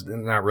masses, they're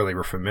not really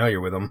familiar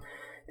with him.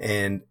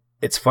 And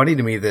it's funny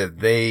to me that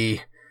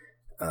they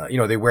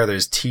wear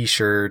those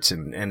t-shirts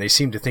and they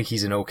seem to think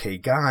he's an okay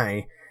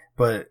guy.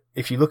 But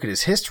if you look at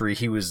his history,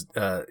 he was,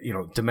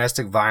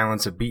 domestic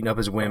violence of beating up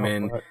his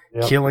women,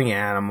 killing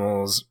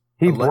animals.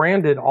 He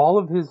branded all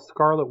of his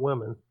Scarlet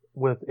Women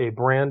with a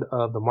brand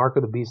of the mark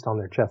of the beast on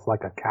their chest,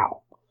 like a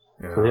cow.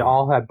 Yeah. So they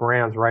all had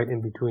brands right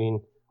in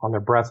between on their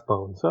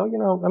breastbone. So,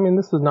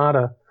 this is not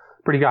a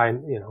pretty guy,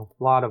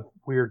 a lot of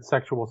weird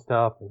sexual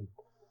stuff and,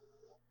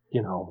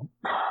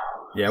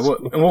 Yeah,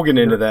 we'll get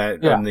into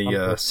that in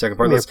the second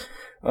part.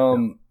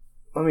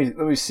 Let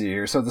me see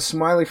here. So the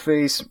Smiley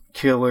Face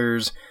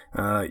Killers,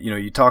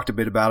 you talked a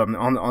bit about them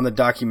on the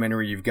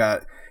documentary. You've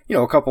got,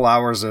 a couple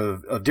hours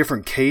of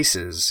different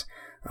cases.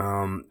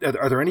 Are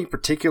there any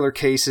particular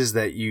cases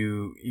that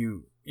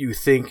you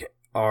think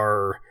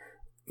are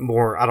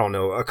more, I don't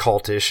know,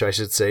 occultish, I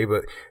should say,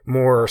 but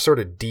more sort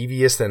of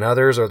devious than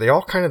others? Or are they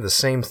all kind of the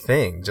same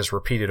thing, just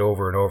repeated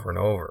over and over and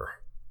over?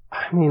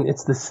 I mean,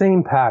 it's the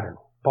same pattern.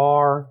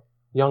 Bar,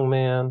 young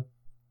man,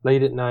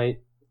 late at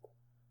night,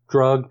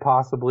 drugged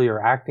possibly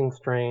or acting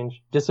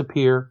strange,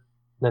 disappear,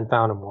 then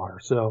found in water.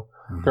 So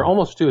they're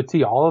almost to a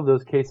T. All of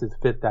those cases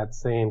fit that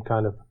same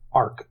kind of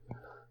arc.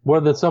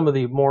 Whether some of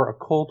the more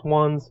occult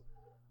ones,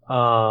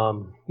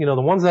 the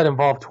ones that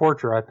involve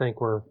torture, I think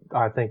were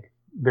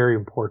very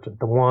important.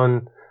 The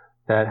one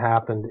that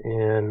happened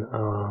in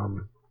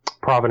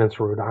Providence,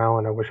 Rhode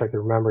Island, I wish I could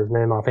remember his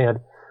name offhand.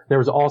 There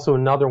was also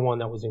another one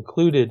that was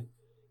included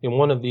in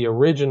one of the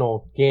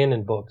original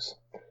Gannon books,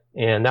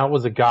 and that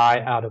was a guy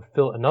out of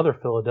another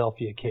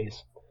Philadelphia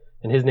case,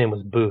 and his name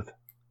was Booth.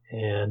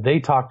 And they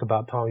talked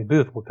about Tommy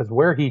Booth because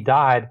where he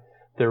died,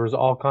 there was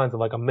all kinds of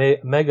like a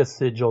mega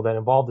sigil that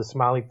involved a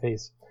smiley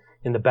face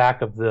in the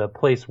back of the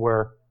place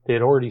where they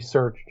had already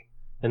searched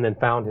and then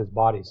found his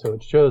body. So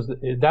it shows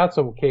that's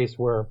a case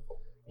where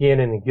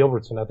Gannon and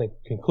Gilbertson, I think,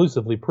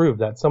 conclusively proved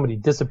that somebody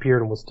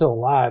disappeared and was still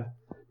alive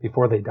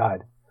before they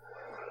died.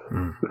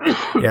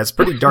 Yeah, it's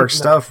pretty dark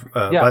stuff.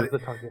 But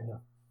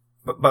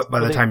by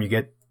the time you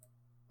get,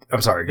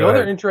 I'm sorry. Go ahead.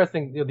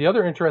 The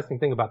other interesting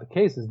thing about the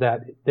case is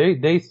that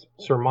they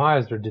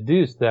surmised or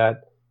deduced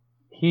that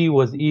he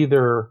was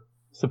either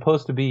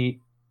supposed to be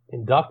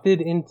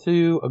inducted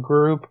into a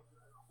group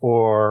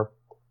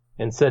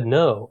and said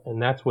no,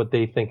 and that's what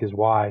they think is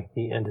why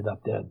he ended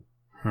up dead.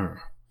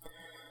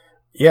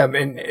 Yeah,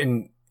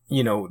 and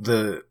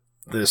the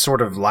the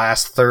sort of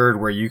last third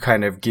where you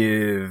kind of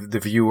give the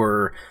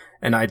viewer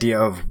an idea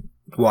of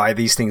why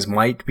these things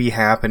might be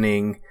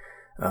happening.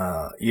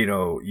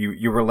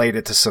 You relate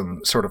it to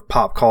some sort of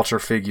pop culture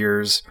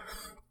figures.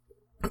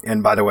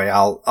 And by the way,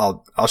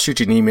 I'll shoot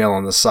you an email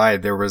on the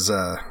side. There was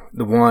the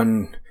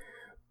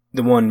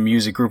one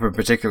music group in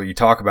particular you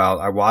talk about.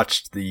 I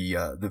watched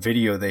the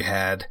video they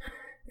had,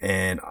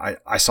 and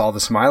I saw the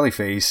smiley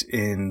face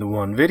in the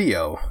one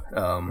video.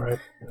 Right.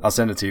 I'll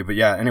send it to you. But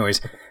yeah,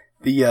 anyways,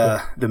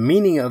 the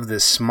meaning of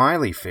this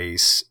smiley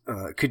face.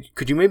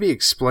 Could you maybe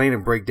explain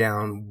and break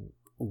down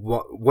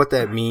what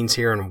that means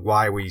here and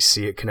why we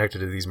see it connected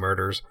to these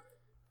murders?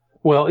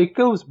 Well, it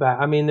goes back.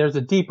 I mean, there's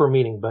a deeper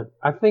meaning, but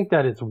I think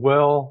that it's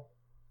well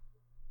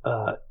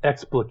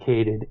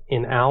explicated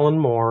in Alan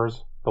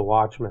Moore's The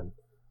Watchmen.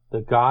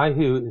 The guy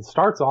who it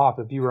starts off,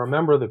 if you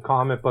remember the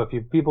comic book,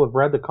 if people have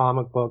read the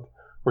comic book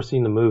or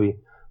seen the movie,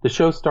 the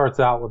show starts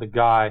out with a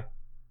guy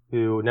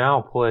who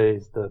now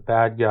plays the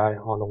bad guy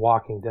on The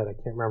Walking Dead. I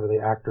can't remember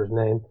the actor's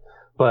name,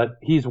 but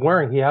he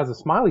has a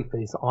smiley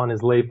face on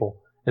his lapel,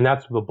 and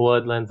that's where the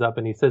blood lends up,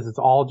 and he says it's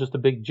all just a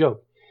big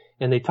joke.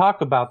 And they talk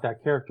about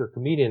that character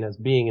comedian as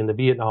being in the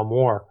Vietnam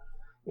War.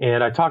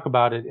 And I talk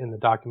about it in the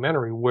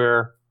documentary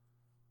where,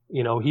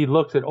 he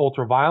looks at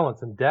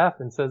ultraviolence and death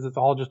and says it's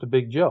all just a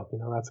big joke.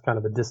 That's kind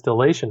of a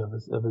distillation of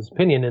his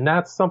opinion. And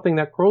that's something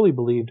that Crowley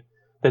believed,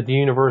 that the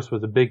universe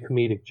was a big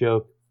comedic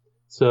joke.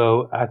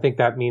 So I think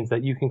that means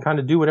that you can kind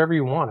of do whatever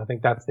you want. I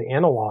think that's the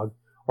analog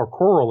or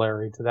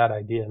corollary to that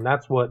idea. And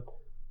that's what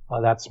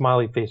that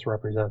smiley face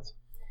represents.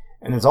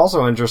 And it's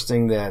also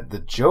interesting that the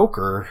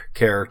Joker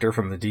character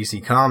from the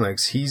DC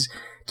Comics, he's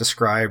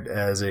described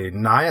as a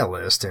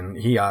nihilist, and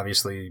he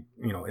obviously,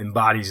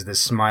 embodies this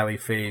smiley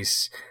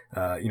face,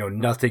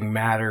 nothing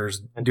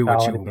matters, do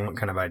what you want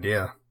kind of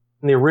idea.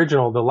 In the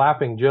original, the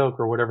laughing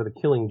joke or whatever, the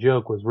killing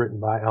joke was written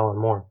by Alan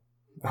Moore.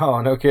 Oh,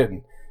 no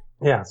kidding.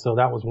 Yeah, so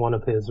that was one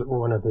of his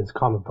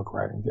comic book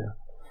writings, yeah.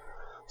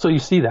 So you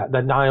see that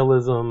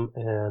nihilism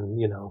and,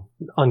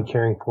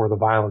 uncaring for the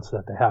violence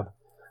that they have.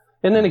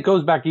 And then it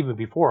goes back even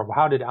before.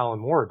 How did Alan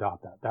Moore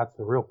adopt that? That's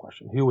the real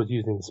question. Who was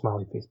using the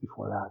smiley face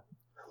before that?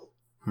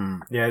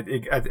 Yeah,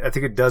 I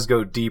think it does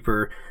go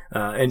deeper,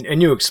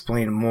 and you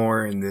explain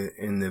more in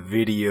the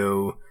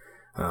video.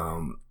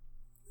 I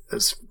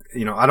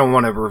don't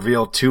want to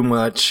reveal too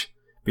much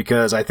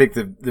because I think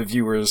the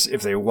viewers,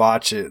 if they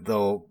watch it,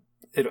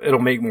 it'll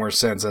make more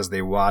sense as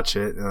they watch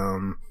it.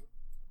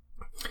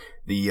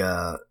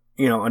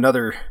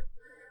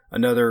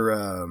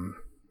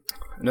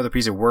 Another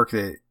piece of work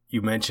that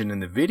you mentioned in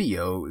the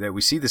video that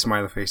we see the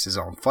smiley faces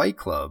on Fight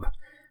Club,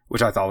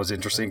 which I thought was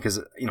interesting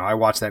because, I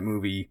watched that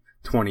movie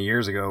 20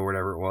 years ago or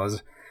whatever it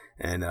was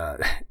and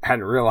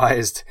hadn't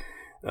realized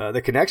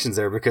the connections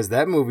there because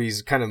that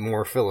movie's kind of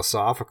more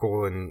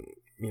philosophical and,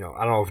 I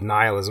don't know if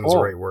nihilism is the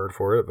right word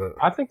for it, but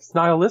I think it's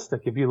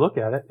nihilistic if you look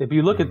at it. If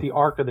you look at the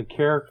arc of the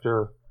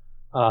character,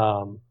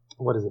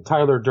 what is it,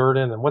 Tyler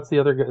Durden, and what's the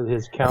other guy,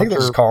 his counter? I think they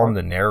just call him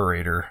the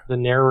narrator. The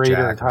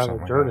narrator,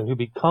 Tyler Durden, who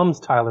becomes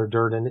Tyler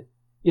Durden.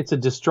 It's a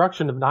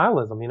destruction of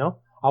nihilism,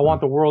 I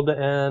want the world to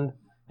end.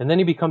 And then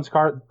he becomes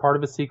part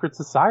of a secret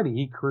society.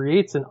 He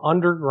creates an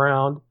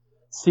underground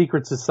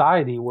secret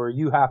society where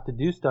you have to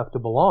do stuff to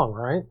belong,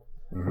 right?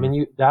 Mm-hmm. I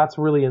mean, that's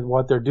really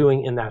what they're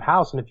doing in that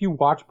house. And if you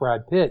watch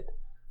Brad Pitt,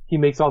 he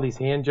makes all these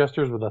hand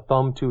gestures with a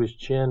thumb to his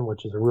chin,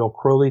 which is a real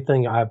Crowley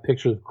thing. I have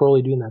pictures of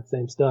Crowley doing that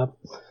same stuff.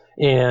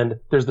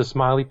 And there's the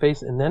smiley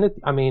face. And then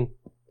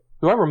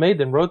whoever made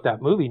and wrote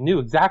that movie knew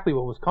exactly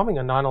what was coming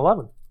on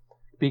 9/11.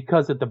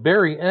 Because at the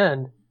very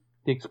end,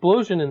 the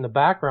explosion in the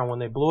background when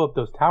they blew up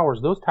those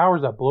towers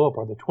that blew up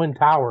are the twin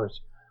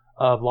towers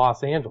of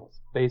Los Angeles.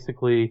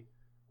 Basically,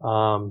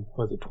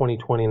 was it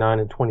 2029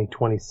 and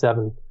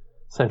 2027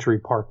 Century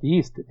Park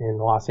East in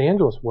Los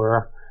Angeles,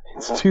 where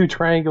it's two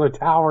triangular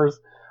towers.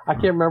 I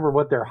can't remember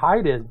what their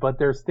height is, but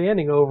they're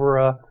standing over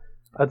an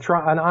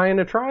eye in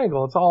a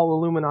triangle. It's all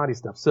Illuminati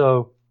stuff.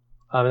 So,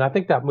 I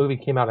think that movie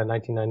came out in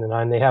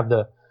 1999. They have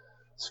the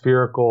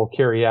spherical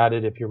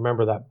caryatid, if you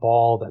remember that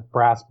ball, that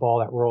brass ball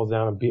that rolls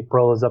down and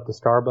blows up the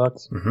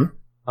Starbucks.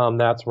 Mm-hmm.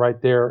 That's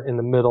right there in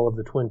the middle of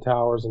the Twin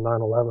Towers in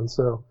 9/11.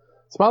 So,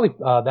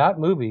 that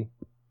movie,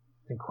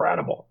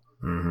 incredible.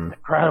 Mm-hmm.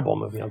 Incredible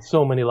movie on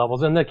so many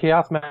levels. And the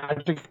chaos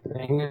magic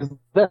thing is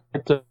there.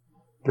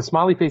 The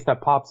smiley face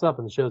that pops up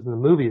and shows in the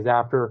movies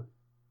after,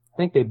 I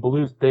think it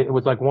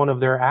was like one of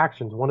their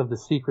actions, one of the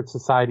secret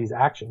society's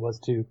action was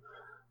to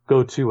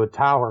go to a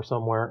tower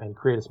somewhere and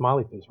create a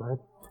smiley face, right?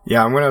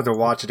 Yeah, I'm going to have to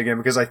watch it again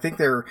because I think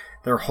their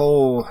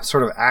whole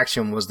sort of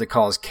action was to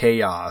cause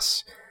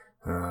chaos.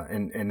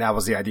 And that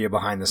was the idea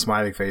behind the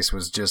smiley face,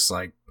 was just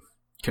like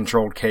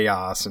controlled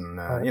chaos and,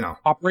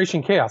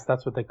 Operation Chaos,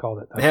 that's what they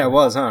called it. It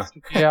was, huh?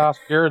 Chaos,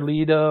 Jared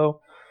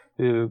Leto,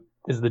 who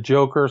is the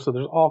Joker. So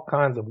there's all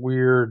kinds of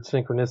weird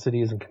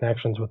synchronicities and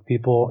connections with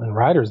people and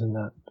writers in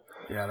that.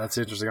 Yeah, that's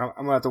interesting. I'm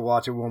going to have to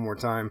watch it one more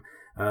time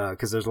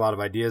because there's a lot of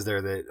ideas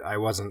there that I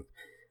wasn't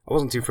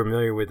too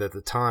familiar with at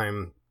the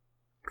time.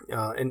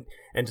 And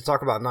to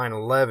talk about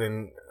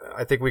 9/11,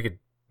 I think we could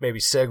maybe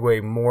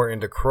segue more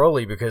into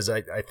Crowley, because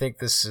I think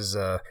this is,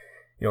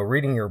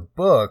 reading your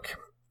book,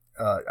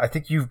 I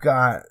think you've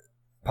got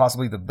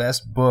possibly the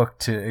best book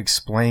to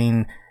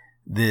explain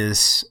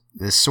this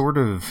sort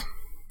of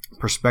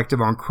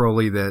perspective on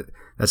Crowley that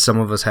some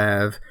of us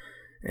have,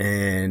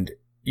 and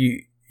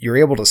you're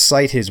able to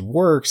cite his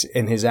works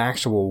and his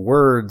actual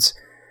words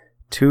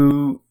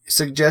to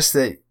suggest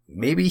that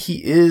maybe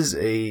he is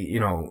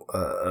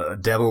a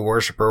devil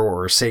worshiper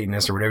or a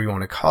Satanist or whatever you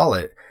want to call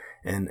it.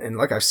 And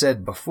like I've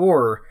said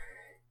before,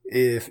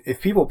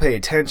 if people pay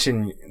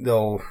attention,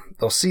 they'll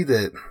see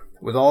that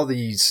with all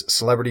these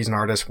celebrities and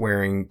artists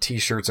wearing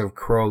T-shirts of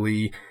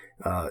Crowley,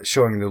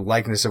 showing the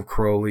likeness of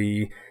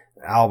Crowley,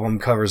 album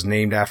covers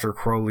named after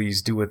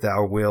Crowley's "Do What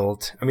Thou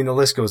Wilt." I mean, the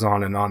list goes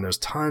on and on. There's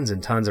tons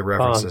and tons of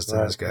references to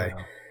this guy.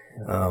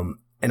 Yeah.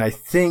 And I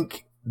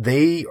think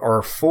they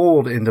are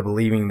fooled into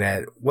believing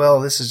that,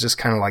 well, this is just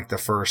kind of like the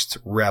first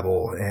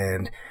rebel,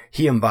 and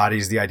he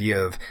embodies the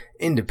idea of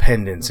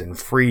independence and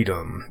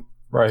freedom.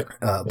 Right.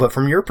 But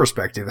from your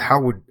perspective,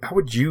 how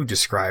would you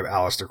describe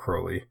Aleister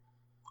Crowley?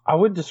 I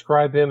would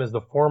describe him as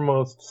the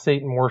foremost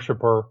Satan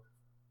worshiper,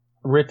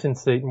 written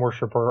Satan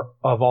worshiper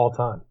of all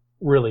time.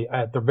 Really,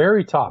 at the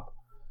very top,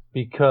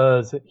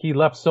 because he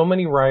left so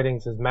many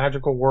writings, his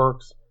magical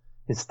works,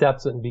 his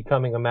steps in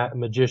becoming a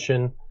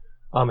magician,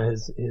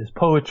 his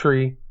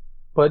poetry.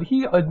 But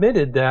he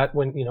admitted that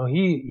when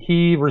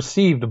he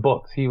received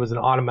books, he was an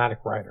automatic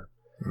writer,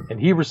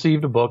 and he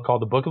received a book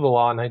called the Book of the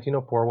Law in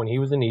 1904 when he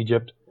was in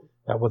Egypt,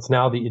 at what's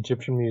now the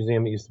Egyptian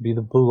Museum. It used to be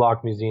the Blue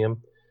Lock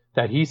Museum.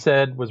 That he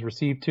said was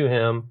received to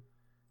him,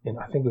 and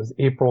I think it was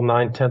April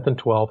 9th, 10th, and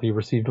 12th. He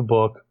received a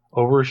book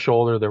over his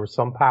shoulder. There was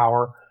some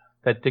power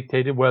that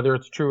dictated whether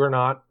it's true or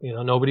not.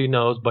 Nobody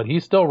knows, but he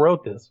still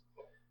wrote this.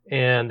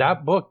 And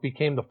that book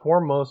became the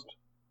foremost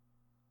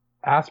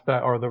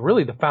aspect, or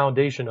the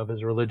foundation of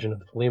his religion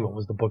of Thelema,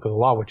 was the Book of the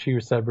Law, which he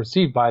said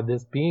received by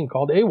this being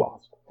called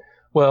Aiwass.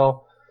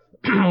 Well,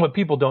 what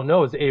people don't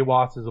know is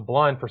Aiwass is a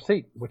blind for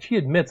Satan, which he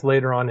admits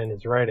later on in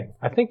his writing.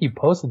 I think he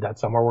posted that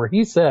somewhere where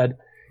he said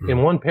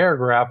in one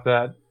paragraph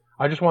that,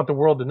 I just want the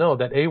world to know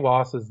that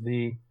Aiwass is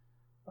the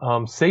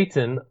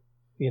Satan,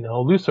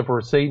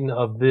 Lucifer, Satan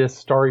of this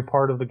starry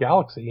part of the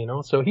galaxy,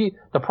 So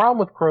the problem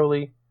with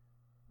Crowley,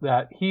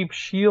 that he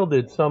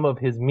shielded some of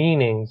his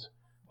meanings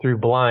through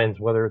blinds,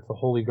 whether it's the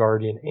holy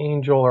guardian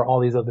angel or all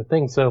these other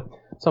things. So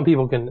some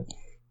people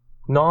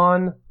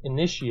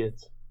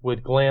non-initiates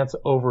would glance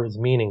over his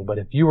meaning, but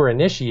if you were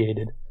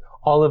initiated,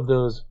 all of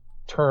those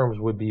terms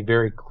would be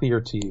very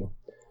clear to you.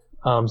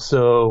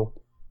 So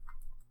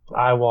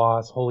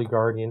Aiwass, holy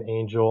guardian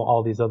angel,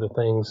 all these other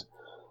things,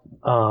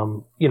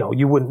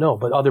 you wouldn't know,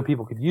 but other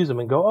people could use them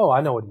and go, oh,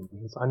 I know what he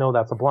means. I know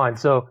that's a blind.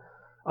 So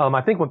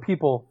I think when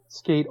people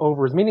skate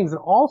over his meanings,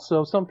 and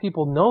also some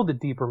people know the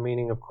deeper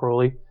meaning of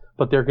Crowley,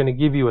 but they're going to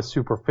give you a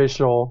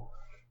superficial,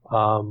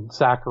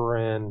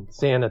 saccharine,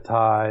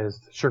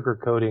 sanitized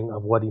sugarcoating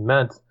of what he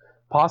meant,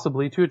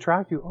 possibly to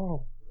attract you.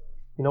 Oh,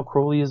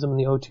 Crowleyism and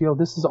the OTO,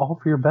 this is all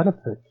for your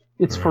benefit.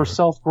 It's for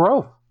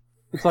self-growth.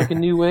 It's like a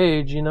new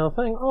age,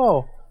 thing.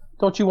 Oh,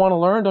 don't you want to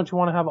learn? Don't you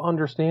want to have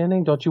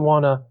understanding? Don't you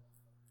want to,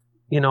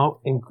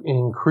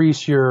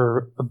 increase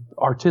your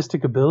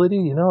artistic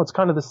ability? It's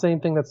kind of the same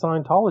thing that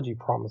Scientology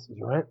promises,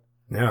 right?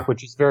 Yeah.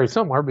 Which is very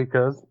similar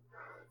because,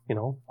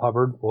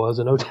 Hubbard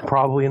was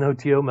probably an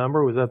OTO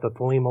member, was at the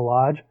Thelema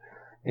Lodge,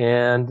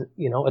 and,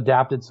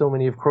 adapted so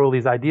many of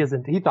Crowley's ideas,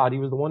 and he thought he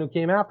was the one who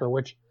came after,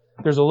 which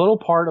there's a little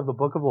part of the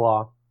Book of the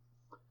Law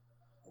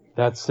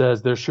that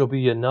says there shall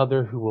be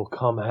another who will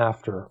come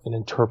after and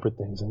interpret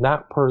things. And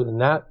that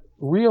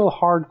real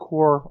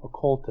hardcore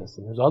occultist,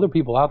 and there's other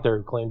people out there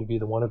who claim to be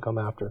the one who come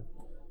after,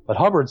 but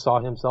Hubbard saw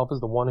himself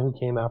as the one who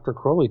came after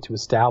Crowley to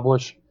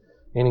establish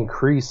and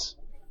increase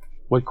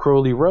what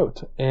Crowley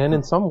wrote. And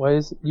in some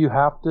ways, you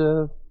have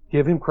to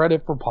give him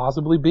credit for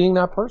possibly being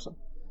that person,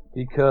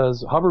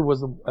 because Hubbard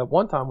at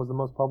one time was the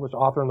most published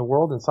author in the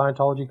world, and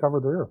Scientology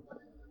covered the earth.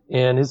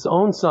 And his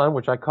own son,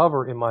 which I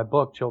cover in my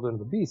book, Children of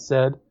the Beast,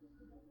 said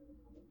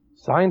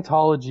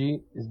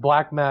Scientology is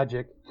black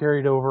magic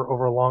carried over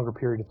a longer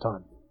period of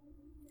time.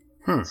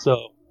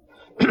 So,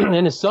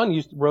 and his son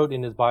wrote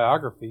in his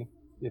biography,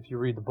 if you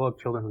read the book,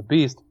 Children of the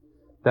Beast,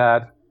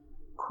 that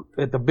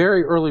at the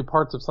very early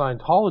parts of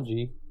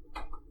Scientology,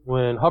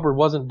 when Hubbard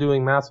wasn't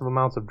doing massive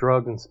amounts of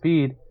drugs and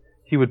speed,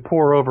 he would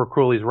pore over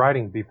Crowley's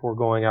writings before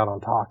going out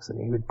on talks,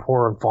 and he would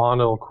pour and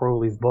fondle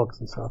Crowley's books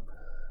and stuff.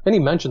 And he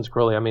mentions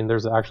Crowley. I mean,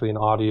 there's actually an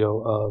audio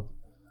of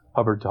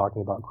Hubbard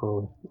talking about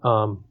Crowley.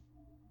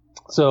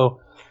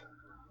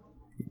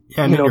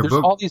 Yeah, there's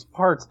book. all these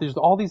parts. There's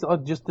all these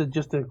just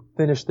to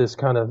finish this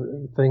kind of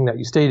thing that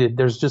you stated.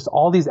 There's just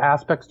all these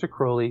aspects to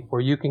Crowley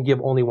where you can give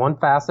only one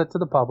facet to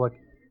the public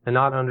and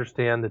not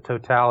understand the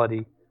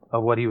totality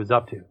of what he was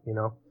up to.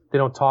 They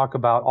don't talk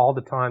about all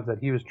the times that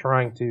he was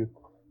trying to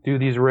do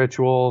these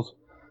rituals,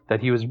 that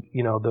he was,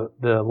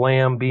 the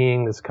lamb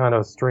being this kind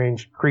of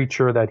strange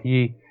creature that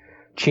he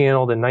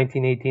channeled in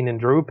 1918 and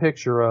drew a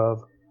picture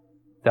of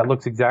that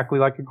looks exactly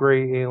like a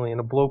gray alien,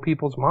 to blow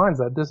people's minds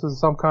that this is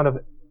some kind of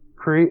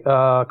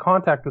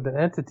contact with an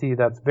entity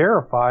that's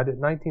verified at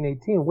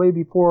 1918, way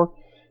before,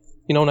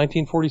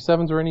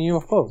 1947s or any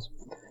UFOs.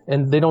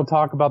 And they don't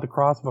talk about the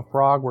cross of a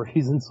frog where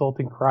he's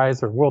insulting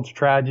Christ, or world's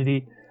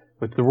tragedy,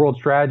 which the world's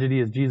tragedy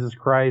is Jesus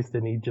Christ,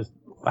 and he just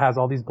has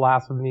all these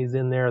blasphemies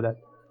in there that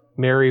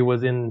Mary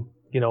was in,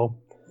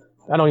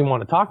 I don't even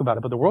want to talk about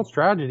it, but the world's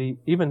tragedy,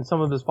 even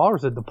some of his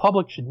followers said the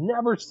public should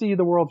never see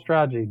the world's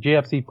tragedy.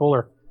 JFC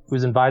Fuller, who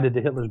was invited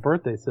to Hitler's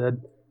birthday,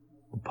 said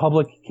the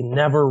public can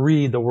never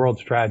read the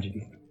world's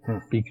tragedy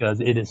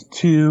because it is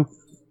too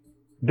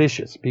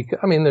vicious. Because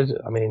I don't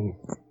even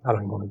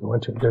want to go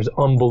into it. There's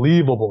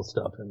unbelievable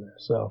stuff in there.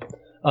 So,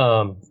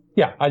 I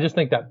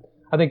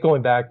think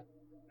going back,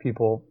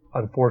 people,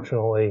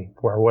 unfortunately,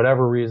 for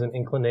whatever reason,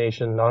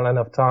 inclination, not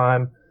enough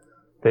time,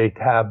 they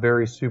have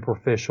very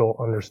superficial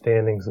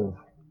understandings of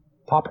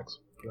topics.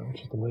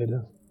 Which is the way it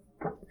is.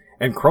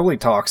 And Crowley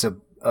talks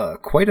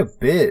quite a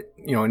bit,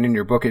 and in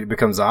your book it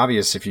becomes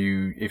obvious if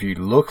you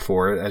look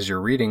for it as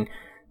you're reading.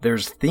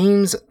 There's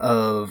themes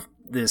of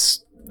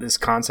this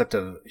concept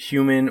of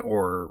human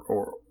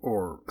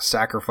or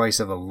sacrifice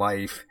of a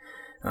life,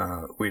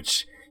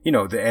 which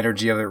the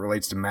energy of it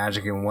relates to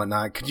magic and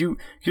whatnot. Could you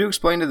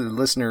explain to the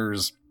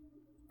listeners,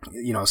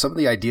 some of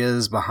the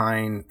ideas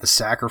behind the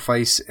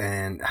sacrifice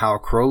and how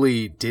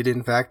Crowley did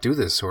in fact do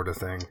this sort of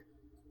thing?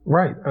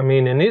 Right.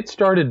 And it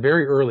started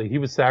very early. He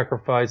was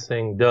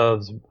sacrificing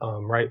doves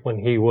right when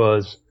he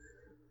was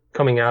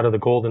coming out of the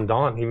Golden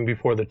Dawn, even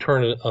before the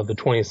turn of the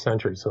 20th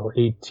century, so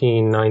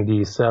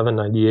 1897,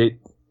 98.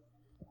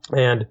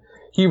 And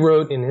he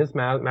wrote in his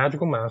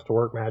magical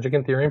masterwork, Magic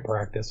in Theory and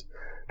Practice,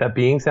 that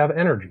beings have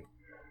energy.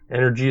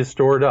 Energy is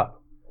stored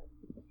up.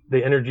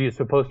 The energy is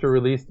supposed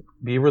to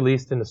be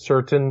released in a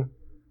certain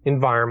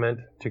environment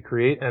to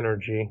create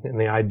energy, and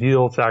the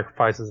ideal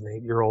sacrifice is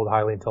an 8-year-old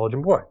highly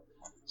intelligent boy.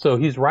 So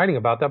he's writing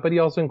about that, but he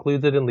also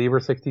includes it in Liber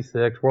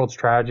 66. World's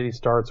Tragedy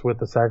starts with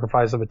the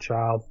sacrifice of a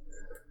child.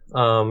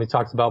 He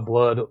talks about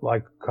blood,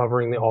 like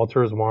covering the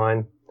altar as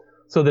wine.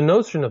 So the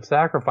notion of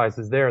sacrifice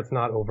is there. It's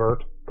not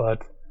overt,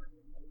 but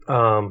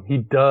he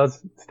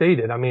does state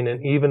it.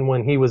 And even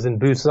when he was in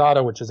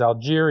Busada, which is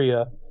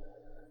Algeria,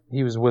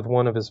 he was with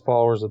one of his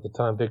followers at the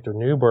time, Victor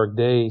Newberg.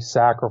 They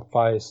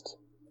sacrificed,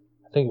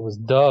 I think it was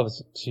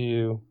doves,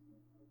 to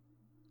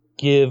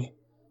give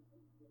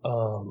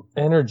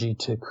energy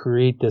to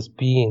create this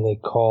being they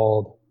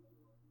called,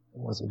 it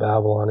wasn't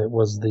Babylon, it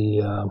was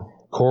the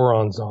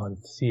Choronzon,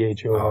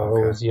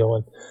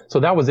 Chorozon. So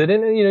that was it.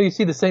 And you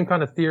see the same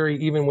kind of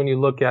theory even when you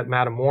look at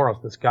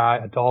Matamoros, this guy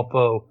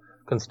Adolfo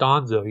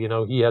Constanzo.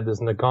 He had this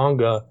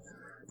Naganga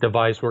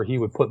device where he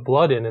would put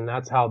blood in, and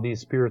that's how these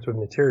spirits would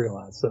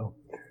materialize. So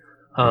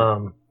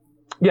Crowley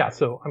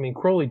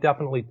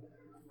definitely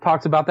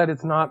talks about that.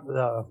 It's not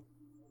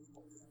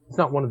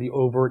one of the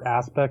overt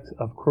aspects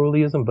of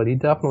Crowleyism, but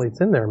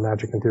it's in there in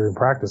Magic and Theory and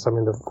Practice.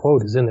 The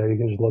quote is in there. You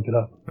can just look it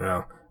up.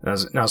 Yeah.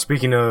 Now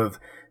speaking of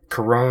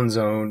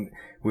Choronzon,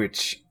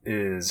 which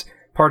is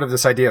part of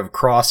this idea of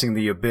crossing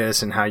the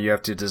abyss and how you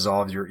have to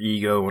dissolve your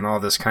ego and all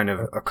this kind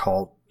of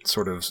occult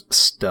sort of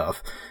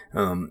stuff.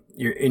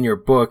 In your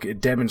book,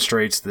 it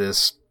demonstrates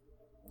this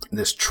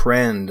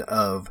trend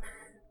of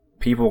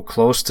people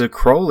close to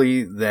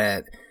Crowley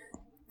that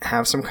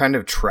have some kind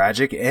of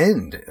tragic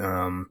end.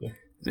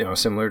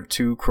 Similar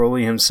to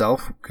Crowley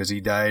himself, because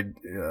he died,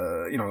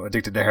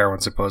 addicted to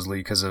heroin supposedly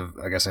because of,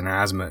 I guess, an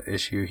asthma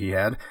issue he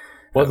had.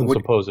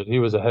 Supposed. He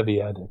was a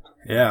heavy addict.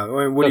 Yeah.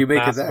 What do you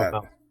make of that?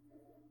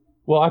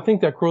 Well, I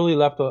think that Crowley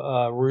left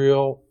a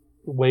real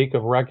wake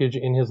of wreckage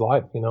in his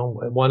life.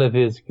 One of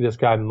this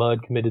guy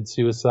Mudd committed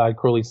suicide.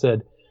 Crowley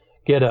said,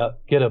 get a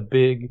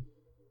big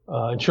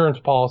insurance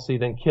policy,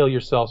 then kill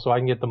yourself so I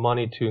can get the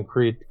money to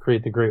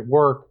create the great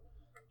work.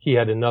 He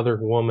had another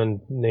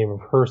woman named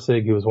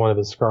Hersig, who was one of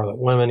his Scarlet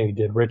Women, who he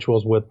did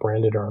rituals with,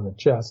 branded her on the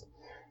chest.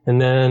 And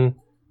then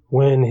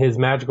when his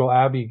magical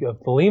abbey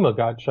of Thelema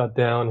got shut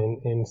down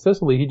in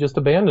Sicily, he just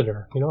abandoned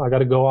her. I got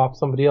to go off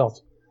somebody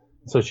else.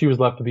 So she was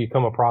left to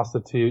become a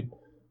prostitute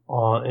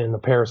in the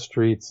Paris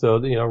streets.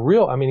 So, he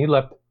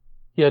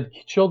had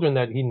children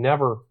that he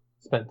never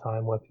spent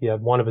time with. He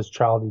had one of his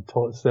child,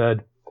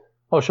 said,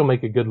 oh, she'll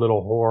make a good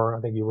little whore.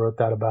 I think he wrote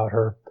that about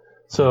her.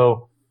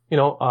 So,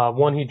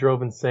 one he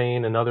drove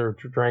insane, another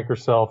drank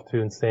herself to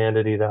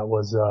insanity. That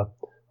was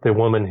the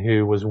woman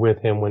who was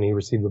with him when he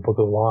received the Book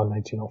of the Law in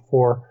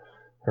 1904.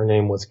 Her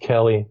name was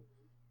Kelly.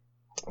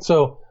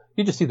 So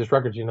you just see this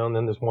record, and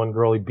then this one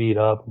girl he beat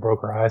up,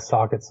 broke her eye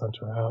socket, sent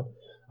her out.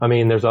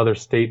 There's other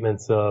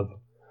statements of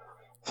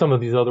some of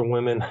these other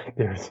women.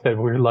 They said,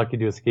 we're lucky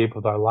to escape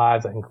with our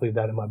lives. I include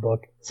that in my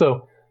book.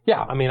 So,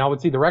 yeah, I would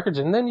see the records,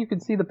 and then you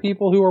could see the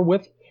people who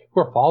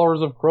are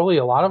followers of Crowley.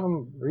 A lot of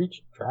them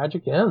reach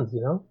tragic ends,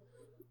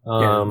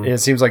 It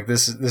seems like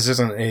this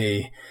isn't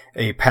a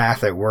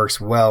path that works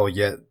well,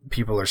 yet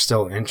people are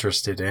still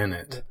interested in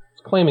it.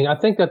 I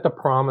think that the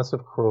promise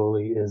of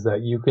Crowley is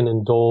that you can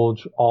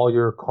indulge all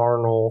your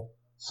carnal,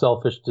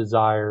 selfish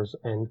desires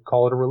and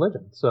call it a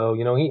religion. So,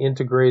 he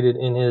integrated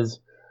in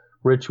his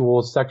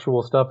rituals,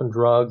 sexual stuff and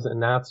drugs,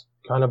 and that's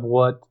kind of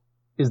what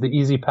is the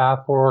easy path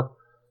for,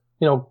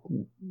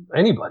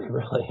 anybody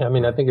really. I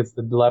mean, I think it's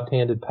the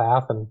left-handed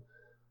path, and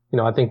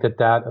I think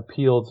that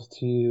appeals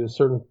to a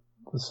certain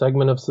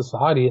segment of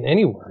society and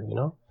anywhere.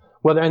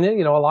 Whether and then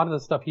a lot of the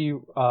stuff he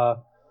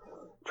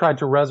tried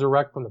to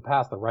resurrect from the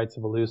past, the rites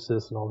of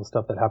Eleusis and all the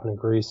stuff that happened in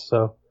Greece.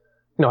 So,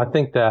 I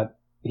think that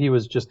he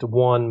was just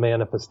one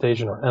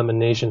manifestation or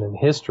emanation in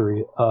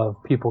history of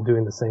people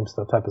doing the same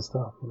type of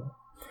stuff.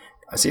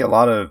 I see a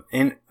lot of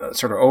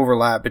sort of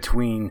overlap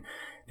between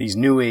these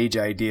New Age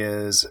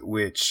ideas,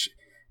 which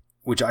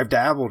I've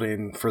dabbled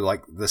in for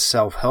like the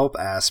self-help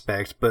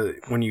aspect, but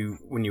when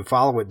you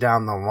follow it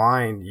down the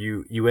line,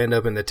 you end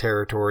up in the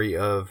territory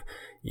of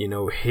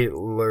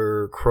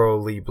Hitler,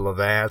 Crowley,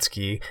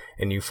 Blavatsky,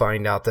 and you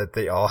find out that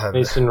they all have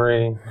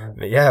Masonry.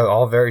 Yeah,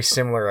 all very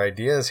similar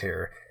ideas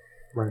here.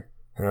 Right.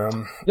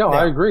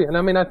 I agree, and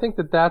I mean I think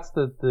that's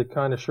the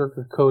kind of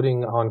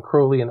sugarcoating on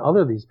Crowley and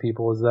other these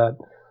people is that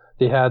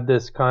they had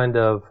this kind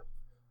of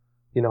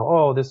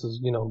this is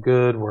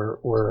good.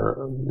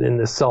 We're in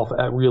this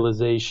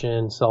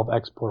self-realization,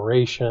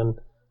 self-exploration.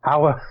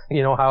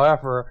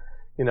 However,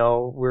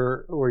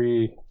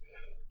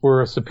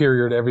 we're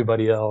superior to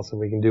everybody else, and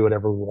we can do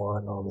whatever we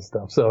want and all this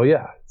stuff. So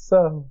yeah,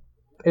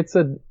 it's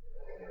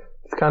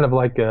kind of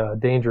like a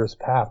dangerous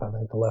path. I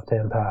think the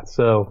left-hand path.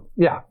 So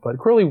yeah, but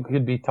Crowley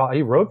could be taught.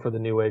 He wrote for the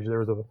New Age. There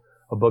was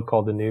a book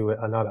called the New,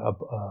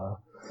 a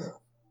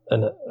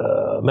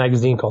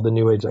magazine called the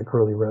New Age that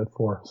Crowley wrote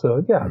for.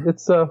 So yeah,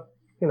 it's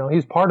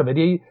he's part of it.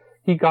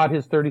 He got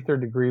his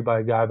 33rd degree by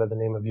a guy by the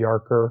name of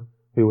Yarker,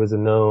 who was a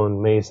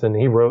known Mason.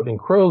 He wrote in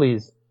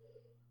Crowley's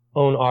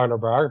own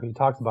autobiography. He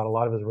talks about a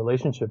lot of his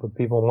relationship with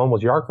people. One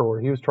was Yarker,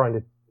 where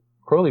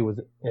Crowley was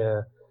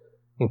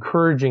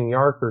encouraging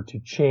Yarker to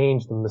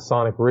change the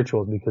Masonic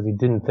rituals because he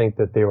didn't think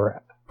that they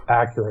were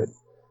accurate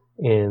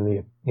in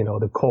the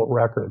occult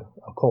record,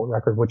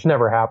 which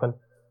never happened,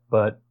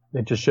 but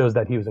it just shows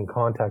that he was in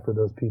contact with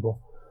those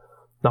people.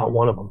 Not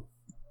one of them.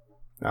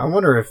 I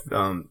wonder if,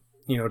 to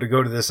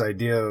go to this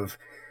idea of,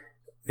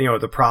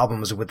 the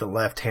problems with the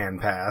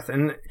left-hand path.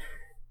 And,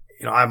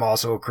 I'm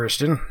also a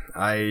Christian.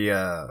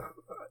 I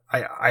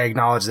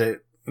acknowledge that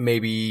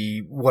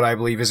maybe what I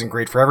believe isn't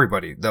great for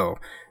everybody, though.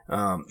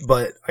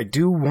 But I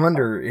do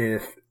wonder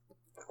if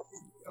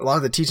a lot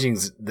of the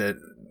teachings that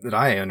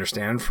I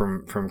understand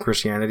from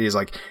Christianity is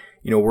like,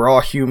 we're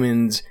all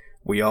humans.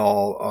 We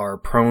all are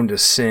prone to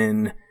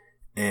sin.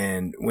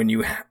 And when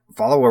you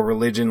follow a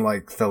religion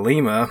like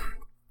Thelema,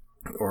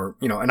 or,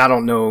 and I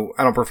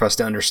don't profess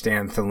to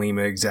understand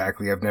Thelema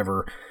exactly. I've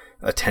never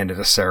attended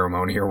a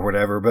ceremony or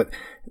whatever, but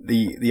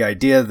the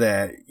idea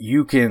that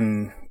you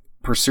can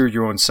pursue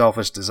your own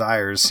selfish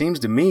desires seems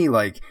to me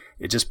like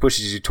it just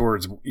pushes you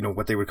towards,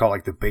 what they would call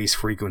like the base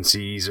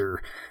frequencies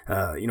or,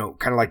 kind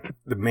of like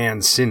the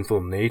man's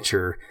sinful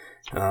nature,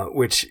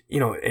 which,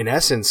 in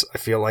essence, I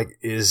feel like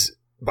is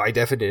by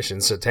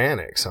definition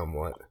satanic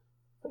somewhat.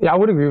 Yeah, I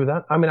would agree with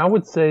that. I mean, I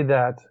would say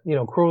that,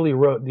 Crowley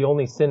wrote, the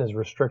only sin is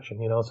restriction,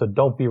 so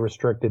don't be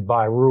restricted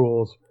by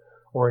rules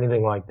or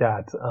anything like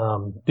that.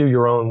 Do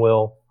your own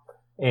will.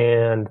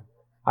 And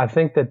I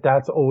think that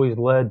that's always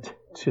led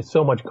to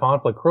so much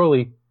conflict.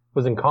 Crowley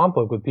was in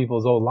conflict with people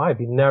his whole life.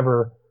 He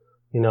never,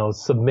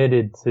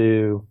 submitted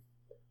to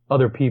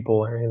other people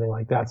or anything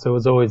like that. So it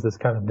was always this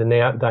kind of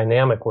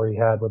dynamic where he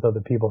had with other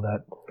people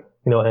that,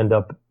 end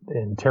up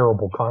in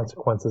terrible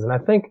consequences. And I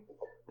think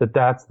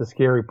that's the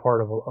scary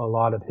part of a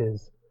lot of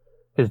his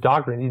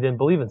doctrine. He didn't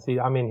believe in,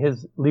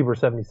 his Liber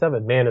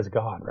 77, man is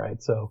God,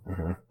 right? So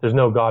there's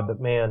no God but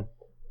man,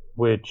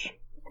 which,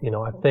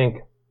 I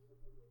think,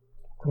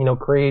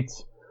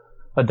 creates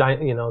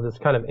this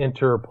kind of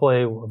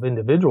interplay of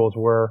individuals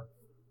where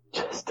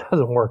it just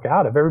doesn't work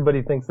out. If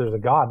everybody thinks there's a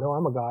God, no,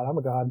 I'm a God.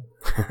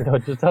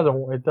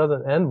 It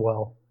doesn't end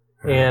well.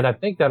 And I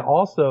think that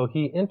also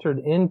he entered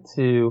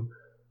into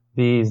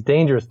these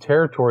dangerous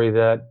territory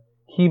that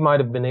he might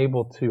have been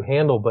able to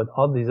handle, but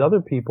all these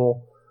other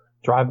people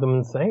drive them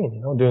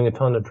insane, doing a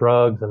ton of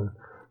drugs and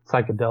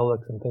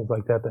psychedelics and things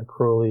like that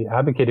Crowley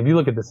advocated. If you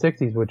look at the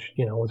 60s, which,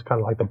 was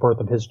kind of like the birth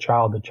of his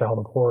child, the child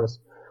of Horus,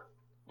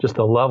 just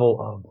the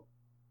level of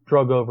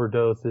drug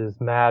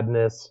overdoses,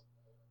 madness,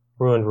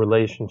 ruined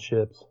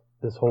relationships,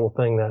 this whole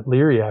thing that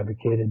Leary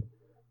advocated,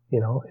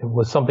 it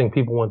was something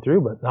people went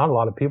through, but not a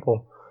lot of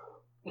people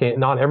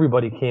not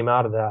everybody came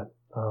out of that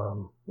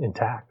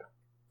intact.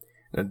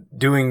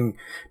 Doing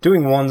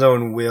one's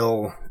own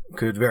will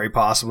could very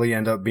possibly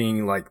end up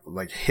being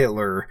like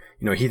Hitler.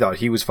 He thought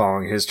he was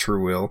following his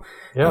true will.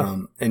 Yeah.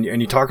 And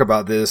you talk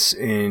about this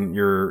in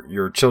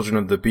your Children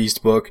of the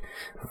Beast book.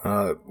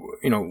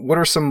 Who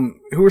are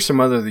some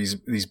other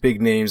these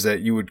big names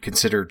that you would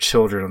consider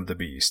children of the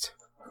beast?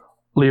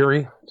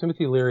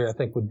 Timothy Leary, I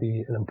think, would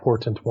be an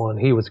important one.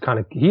 He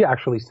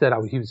actually said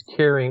he was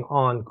carrying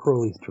on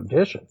Crowley's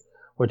tradition,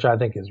 which I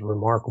think is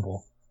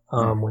remarkable.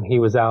 When he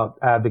was out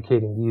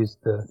advocating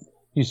the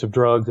use of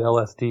drugs,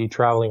 LSD,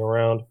 traveling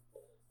around.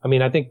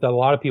 I think that a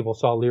lot of people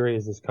saw Leary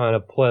as this kind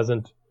of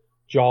pleasant,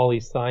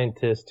 jolly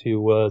scientist who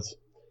was,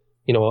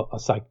 a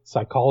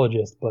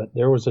psychologist. But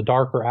there was a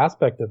darker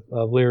aspect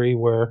of Leary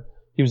where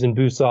he was in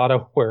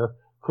Busada, where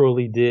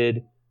Crowley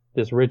did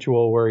this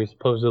ritual where he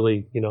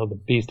supposedly, the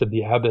beast of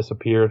the abyss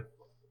appeared.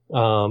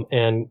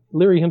 And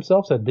Leary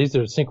himself said these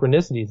are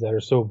synchronicities that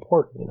are so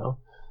important,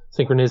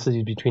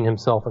 synchronicities between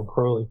himself and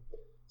Crowley.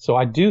 So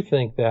I do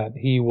think that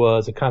he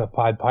was a kind of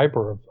Pied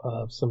Piper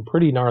of some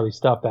pretty gnarly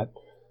stuff that,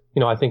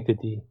 I think that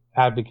the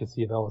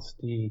advocacy of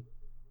LSD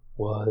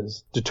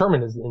was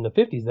determined in the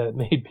 50s that it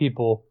made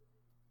people,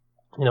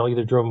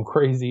 either drove them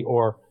crazy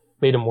or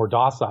made them more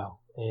docile.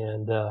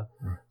 And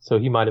so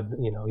he might have,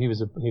 he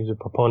was a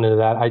proponent of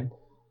that.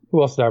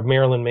 Who else did I?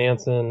 Marilyn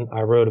Manson.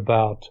 I wrote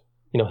about,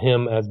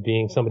 him as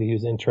being somebody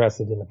who's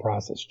interested in the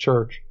process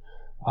church.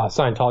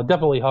 Scientology,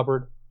 definitely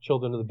Hubbard.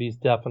 Children of the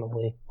Beast,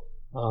 definitely.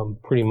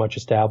 Pretty much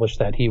established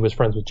that he was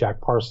friends with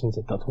Jack Parsons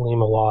at the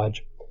Thelema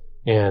Lodge,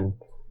 and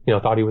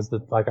thought he was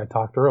like I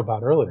talked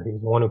about earlier. He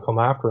was the one who come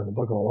after in the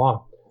Book of the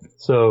Law.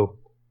 So,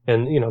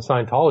 and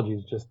Scientology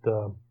is just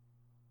a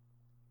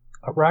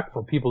wreck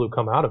for people who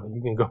come out of it.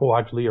 You can go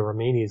watch Leah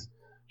Remini's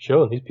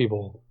show, and these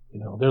people,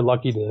 they're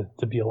lucky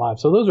to be alive.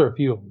 So those are a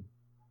few of them.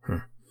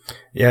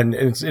 Yeah, and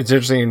it's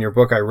interesting. In your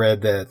book, I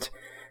read that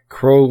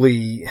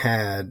Crowley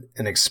had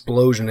an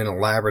explosion in a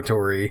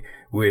laboratory,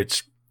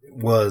 which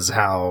was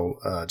how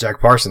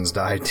Jack Parsons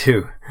died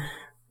too.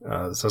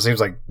 So it seems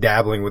like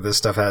dabbling with this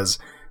stuff has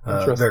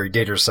very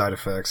dangerous side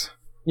effects.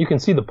 You can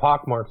see the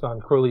pockmarks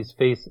on Crowley's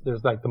face.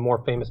 There's like the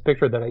more famous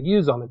picture that I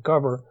use on the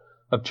cover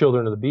of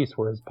Children of the Beast,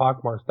 where his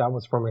pockmarks, that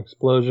was from an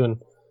explosion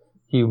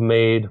he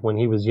made when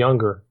he was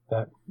younger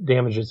that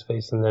damaged his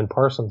face, and then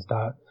Parsons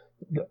died.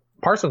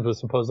 Parsons was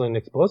supposedly an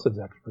explosives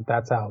expert.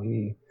 That's how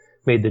he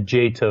made the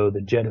JTOW,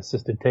 the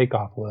jet-assisted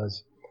takeoff,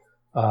 was,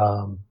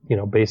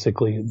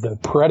 basically the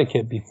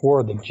predicate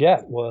before the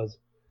jet was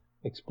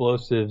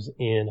explosives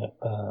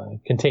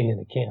contained in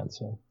a can.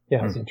 So,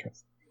 yeah, it's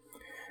interesting.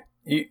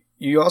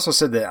 You also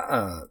said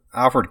that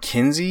Alfred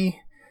Kinsey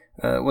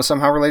was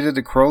somehow related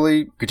to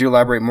Crowley. Could you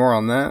elaborate more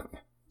on that?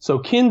 So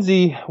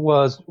Kinsey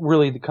was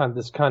really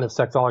this kind of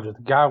sexologist.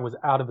 The guy was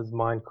out of his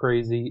mind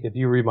crazy. If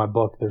you read my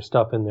book, there's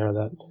stuff in there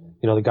that,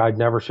 the guy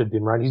never should have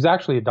been right. He's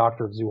actually a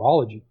doctor of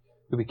zoology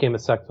who became a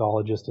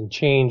sexologist and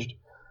changed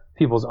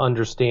people's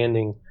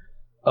understanding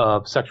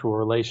of sexual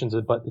relations.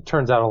 But it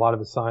turns out a lot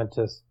of his science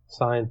was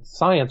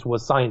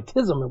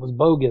scientism. It was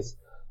bogus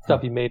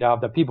stuff he made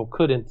out that people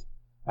couldn't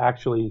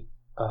actually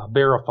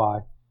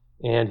verify.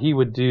 And he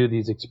would do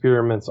these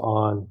experiments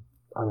on,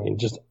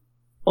 just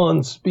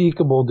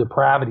unspeakable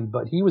depravity.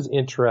 But he was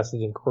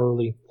interested in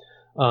Crowley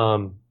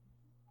and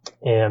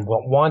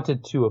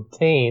wanted to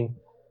obtain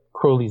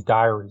Crowley's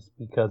diaries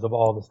because of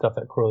all the stuff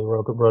that Crowley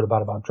wrote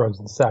about drugs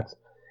and sex.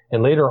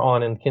 And later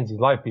on in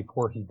Kinsey's life,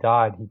 before he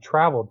died, he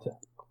traveled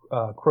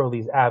to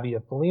Crowley's Abbey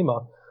of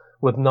Thelema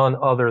with none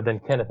other than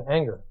Kenneth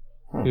Anger,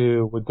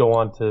 who would go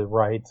on to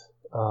write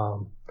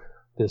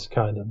this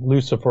kind of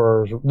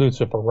Lucifer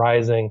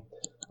Rising.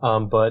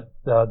 But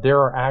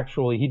there are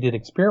actually,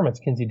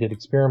 Kinsey did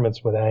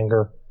experiments with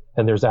Anger,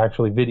 and there's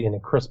actually video in a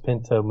Chris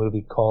Pinto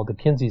movie called The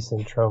Kinsey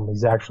Syndrome.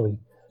 He's actually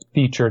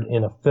featured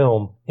in a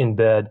film in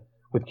bed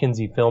with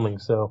Kinsey filming.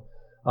 So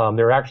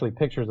there are actually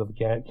pictures of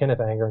Kenneth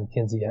Anger and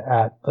Kinsey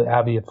at the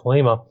Abbey of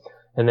Thelema.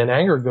 And then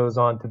Anger goes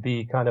on to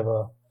be kind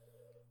of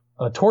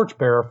a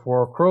torchbearer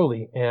for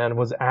Crowley and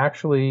was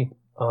actually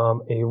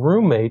a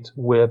roommate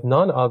with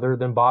none other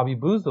than Bobby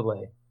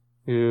Bouzoulet,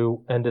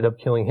 who ended up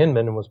killing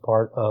Hinman and was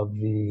part of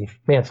the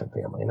Manson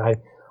family. And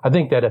I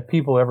think that if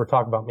people ever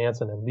talk about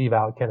Manson and leave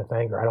out Kenneth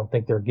Anger, I don't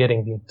think they're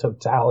getting the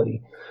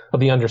totality of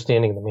the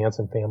understanding of the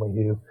Manson family,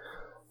 who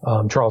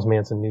Charles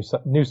Manson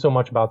knew so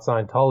much about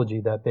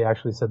Scientology that they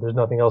actually said there's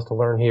nothing else to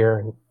learn here,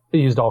 and they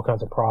used all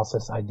kinds of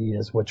process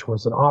ideas, which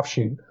was an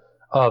offshoot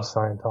of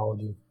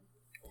Scientology.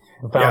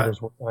 The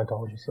founders were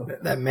Scientology. So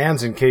that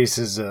Manson case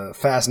is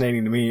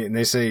fascinating to me, and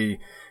they say,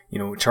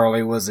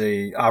 Charlie was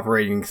a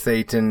operating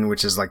thetan,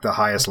 which is like the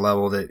highest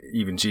level that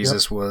even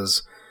Jesus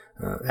was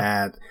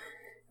at.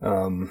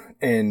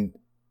 And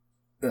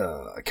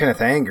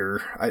Kenneth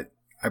Anger, I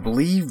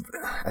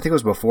think it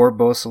was before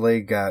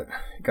Beausoleil got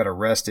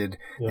arrested.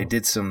 Yeah. They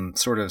did some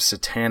sort of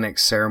satanic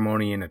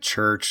ceremony in a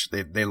church.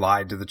 They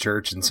lied to the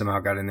church and somehow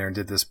got in there and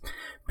did this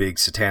big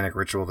satanic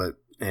ritual that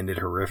ended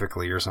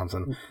horrifically or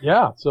something.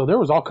 Yeah, so there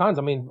was all kinds.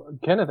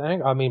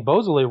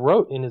 Beausoleil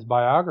wrote in his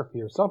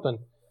biography or something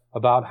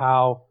about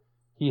how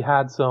he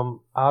had some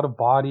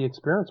out-of-body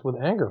experience with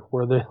Anger,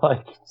 where they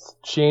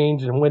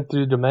changed and went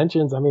through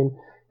dimensions.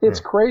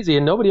 It's crazy,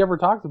 and nobody ever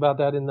talks about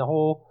that in the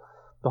whole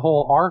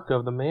arc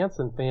of the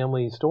Manson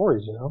family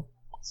stories,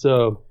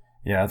 So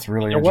yeah, it's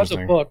really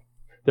interesting.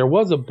 There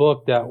was a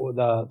book that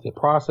the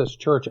Process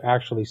Church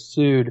actually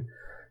sued,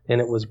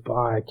 and it was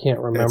by, I can't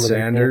remember.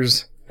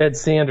 Ed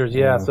Sanders,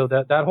 yeah. So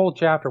that whole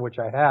chapter, which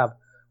I have,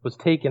 was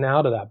taken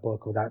out of that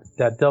book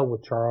that dealt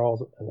with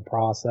Charles and the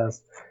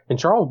process. And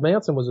Charles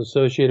Manson was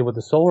associated with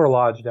the Solar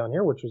Lodge down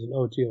here, which was an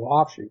OTO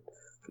offshoot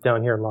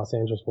down here in Los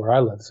Angeles where I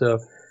live. So,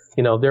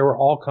 there were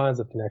all kinds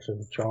of connections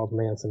with Charles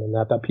Manson and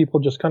that people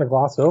just kind of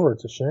gloss over.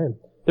 It's a shame.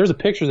 There's a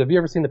picture. Have you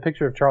ever seen the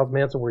picture of Charles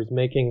Manson where he's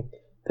making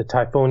the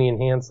Typhonian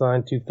hand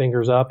sign, 2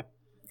 fingers up?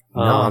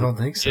 No, I don't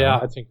think so.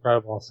 Yeah, it's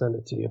incredible. I'll send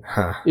it to you.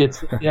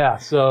 Huh.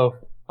 So,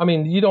 I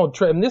mean, you don't,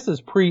 and this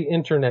is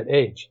pre-internet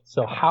age.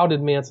 So how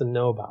did Manson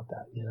know about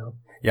that,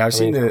 Yeah, I've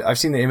seen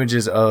the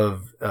images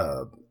of,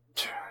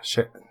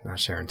 not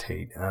Sharon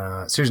Tate,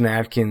 Susan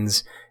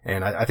Atkins,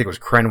 and I think it was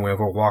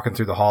Krenwinkel walking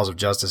through the halls of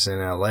justice in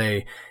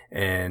L.A.,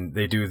 and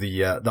they do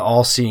the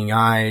all-seeing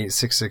eye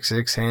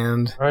 666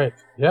 hand. Right.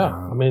 Yeah.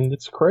 I mean,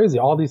 it's crazy.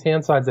 All these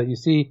hand signs that you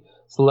see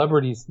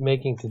celebrities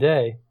making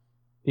today,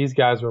 these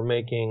guys were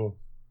making,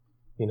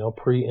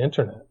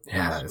 pre-internet.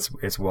 Yeah,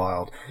 it's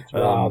wild. It's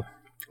wild.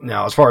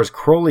 Now, as far as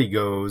Crowley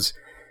goes,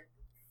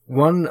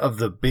 one of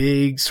the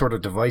big sort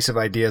of divisive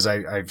ideas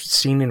I've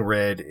seen and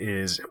read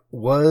is,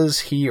 was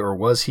he or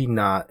was he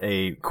not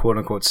a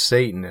quote-unquote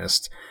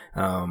Satanist?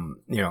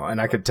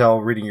 And I could tell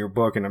reading your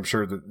book, and I'm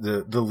sure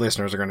the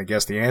listeners are going to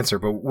guess the answer,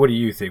 but what do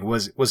you think?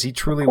 Was he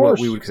truly what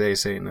we would say a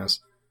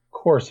Satanist?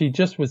 Of course, he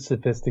just was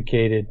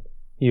sophisticated.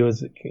 He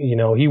was,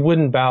 he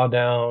wouldn't bow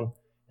down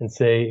and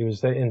say it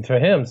was, and to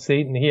him,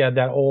 Satan, he had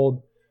that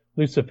old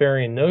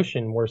Luciferian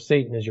notion where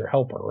Satan is your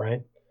helper,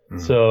 right? Mm-hmm.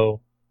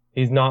 So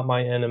he's not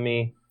my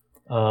enemy.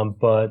 So,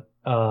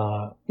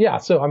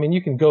 I mean,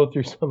 you can go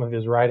through some of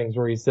his writings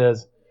where he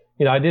says,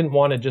 I didn't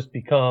want to just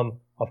become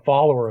a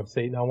follower of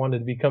Satan. I wanted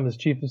to become his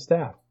chief of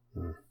staff.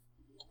 Mm.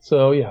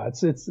 So, yeah,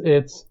 it's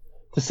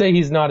to say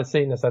he's not a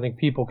Satanist. I think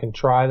people can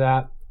try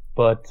that,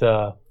 but,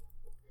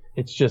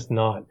 it's just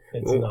not.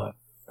 It's not.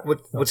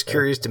 What's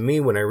curious to me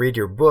when I read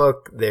your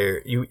book,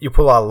 there you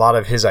pull out a lot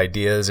of his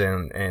ideas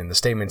and the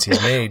statements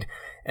he's made,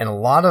 and a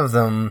lot of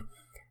them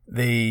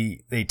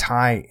they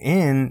tie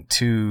in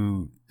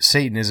to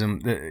Satanism,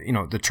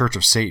 the Church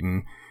of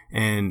Satan,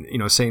 and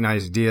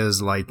Satanized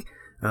ideas like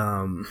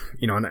and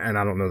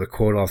I don't know the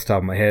quote off the top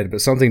of my head,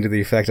 but something to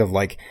the effect of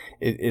like,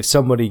 if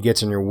somebody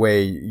gets in your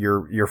way,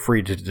 you're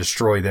free to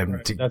destroy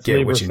them to That's get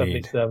Liber what you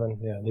 77. need.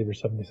 Yeah, Liber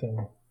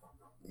 77.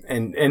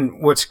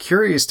 And what's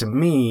curious to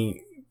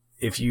me,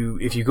 if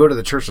you go to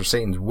the Church of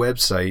Satan's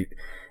website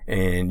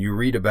and you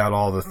read about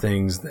all the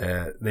things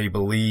that they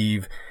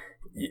believe,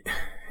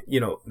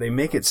 they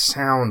make it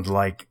sound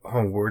like,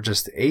 oh, we're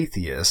just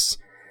atheists.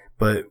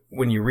 But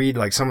when you read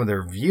like some of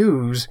their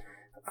views,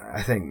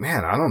 I think,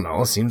 man, I don't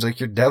know. It seems like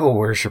you're devil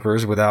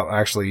worshippers without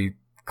actually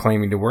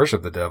claiming to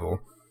worship the devil,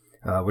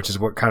 which is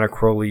what kind of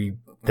Crowley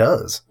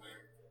does.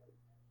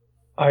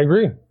 I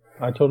agree.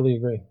 I totally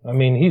agree. I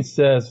mean, he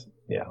says,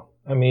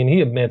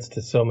 he admits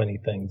to so many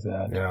things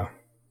that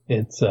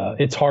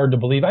it's hard to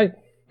believe.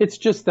 It's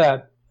just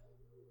that,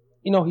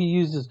 he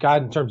uses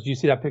God in terms. Do you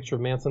see that picture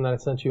of Manson that I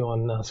sent you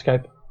on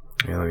Skype?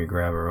 Yeah, let me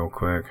grab it real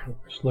quick.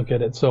 Just look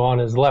at it. So on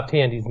his left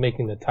hand, he's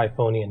making the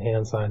Typhonian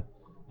hand sign,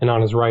 and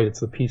on his right, it's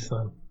the peace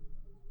sign.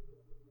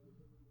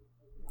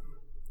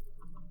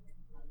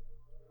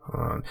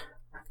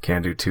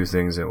 Can't do two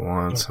things at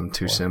once. I'm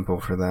too simple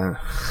for that.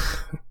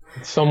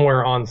 It's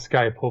somewhere on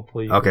Skype,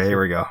 hopefully. Okay,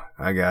 here we go.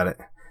 I got it.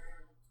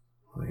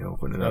 Let me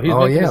open it up.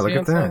 Oh yeah, look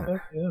at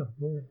that.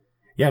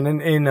 Yeah,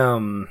 and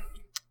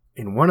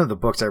in one of the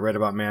books I read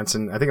about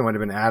Manson, I think it might have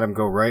been Adam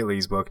Go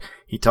Rightly's book,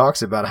 he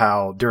talks about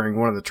how during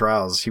one of the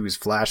trials he was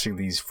flashing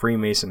these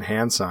Freemason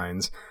hand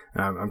signs.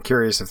 I'm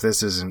curious if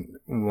this isn't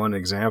one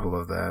example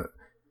of that.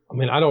 I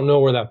mean, I don't know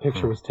where that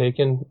picture was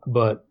taken,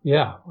 but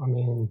yeah, I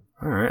mean...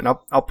 All right, and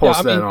I'll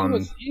post that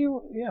on...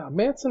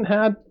 Manson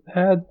had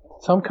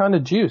some kind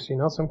of juice,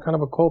 some kind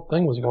of occult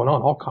thing was going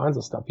on, all kinds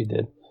of stuff he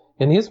did.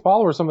 And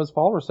some of his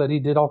followers said he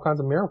did all kinds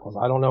of miracles.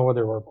 I don't know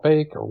whether they were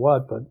fake or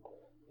what, but,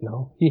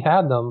 he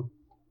had them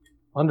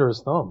under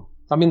his thumb.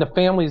 I mean, the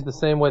family is the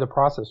same way the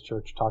Process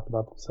Church talked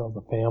about themselves,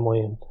 the family,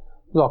 and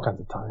there's all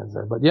kinds of tie-ins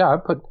there. But yeah,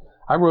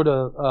 I wrote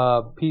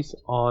a piece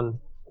on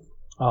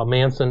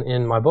Manson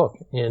in my book,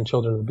 in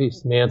Children of the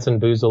Beast. Manson,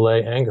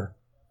 Beausoleil, Anger.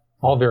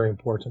 All very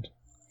important.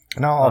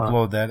 And I'll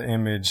upload that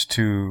image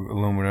to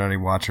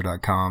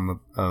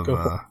IlluminatiWatcher.com of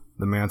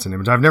the Manson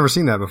image. I've never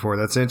seen that before.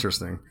 That's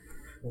interesting.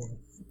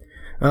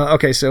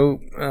 Okay, so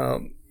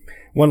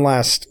one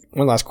last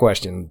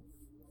question,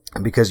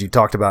 because you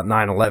talked about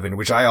 9/11,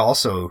 which I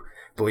also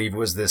believe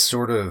was this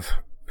sort of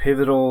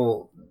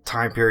pivotal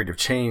time period of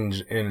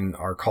change in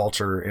our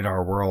culture, in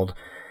our world.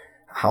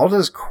 How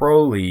does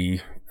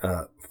Crowley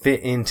fit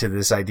into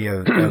this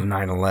idea of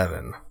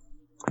 9/11?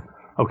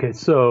 Okay,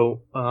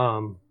 so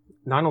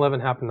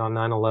 9/11 happened on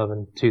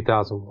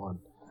 9/11/2001.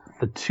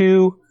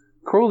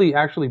 Crowley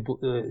actually,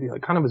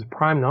 kind of his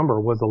prime number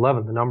was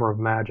 11, the number of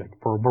magic,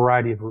 for a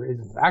variety of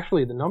reasons.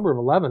 Actually, the number of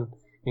 11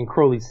 in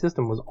Crowley's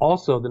system was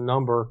also the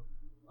number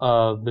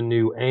of the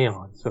new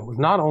Aeon. So it was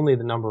not only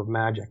the number of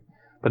magic,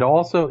 but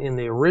also in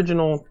the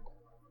original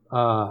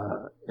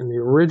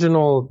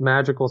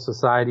magical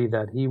society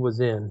that he was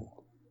in,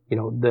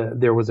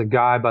 there was a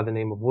guy by the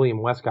name of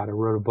William Westcott who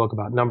wrote a book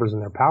about numbers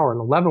and their power,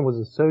 and 11 was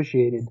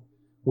associated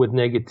with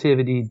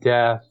negativity,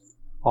 death,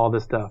 all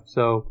this stuff.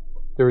 So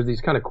there was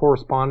these kind of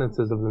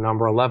correspondences of the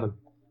number 11.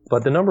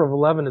 But the number of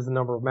 11 is the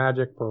number of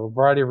magic for a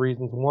variety of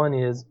reasons. One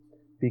is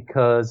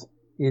because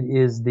it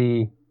is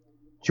the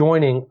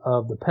joining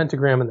of the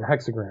pentagram and the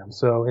hexagram.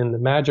 So in the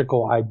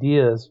magical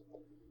ideas,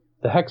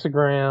 the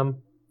hexagram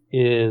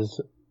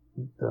is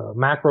the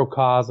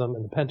macrocosm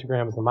and the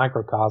pentagram is the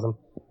microcosm,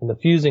 and the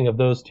fusing of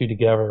those two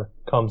together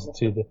comes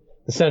to the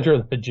center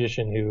of the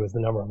magician, who is the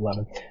number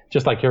 11.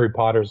 Just like Harry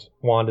Potter's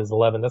wand is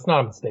 11. That's not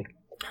a mistake.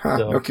 Huh,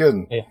 so, no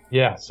kidding.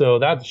 Yeah. So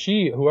that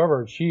she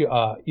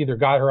either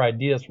got her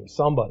ideas from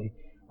somebody,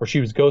 or she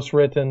was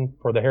ghostwritten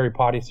for the Harry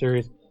Potter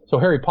series. So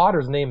Harry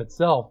Potter's name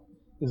itself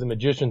is a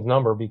magician's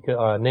number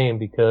name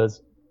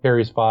because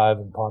Harry's 5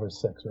 and Potter's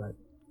 6, right?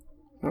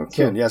 No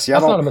kidding. Yeah, see,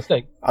 that's not a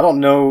mistake. I don't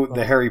know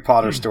the Harry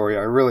Potter story.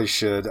 I really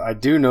should. I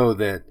do know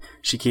that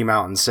she came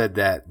out and said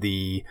that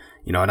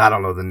and I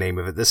don't know the name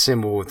of it, the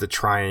symbol with the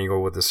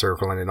triangle with the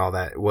circle in it and all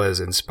that was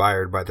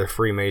inspired by the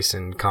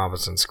Freemason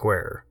compass and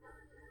square.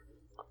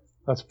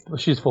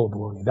 She's full of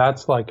baloney.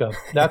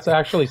 That's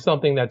actually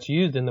something that's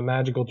used in the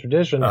magical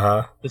tradition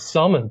to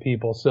summon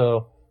people.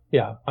 So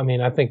yeah, I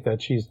mean, I think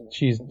that she's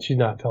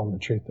not telling the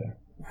truth there.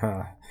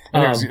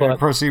 But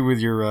proceed with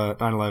your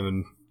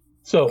 9/11.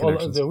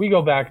 So we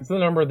go back. It's the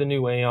number of the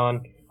new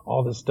aeon,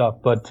 all this stuff.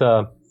 But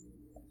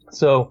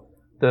so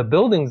the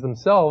buildings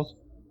themselves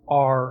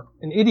are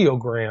an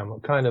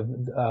ideogram kind of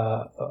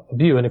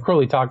view, and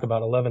Crowley talked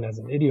about 11 as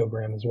an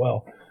ideogram as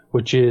well,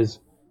 which is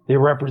they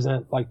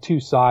represent like two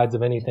sides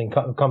of anything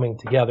coming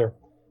together,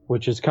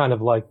 which is kind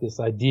of like this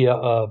idea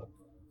of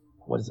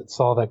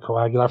solvent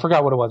coagula. I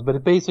forgot what it was,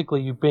 but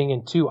basically you bring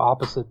in two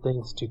opposite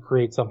things to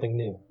create something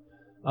new.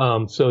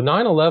 So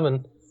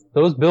 9/11,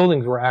 those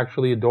buildings were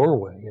actually a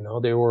doorway.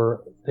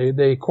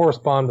 They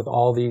correspond with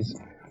all these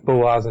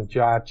Boaz and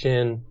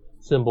Jachin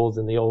symbols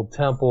in the old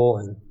temple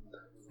and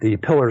the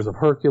pillars of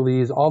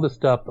Hercules, all this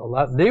stuff.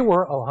 They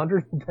were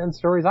 110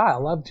 stories high.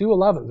 2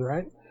 11s,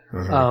 right?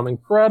 Mm-hmm.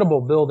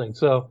 Incredible buildings.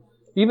 So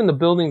even the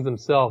buildings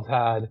themselves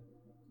had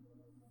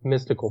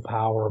mystical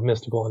power,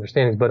 mystical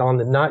understandings. But on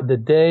the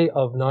day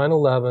of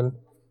 9/11,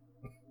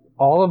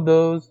 all of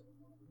those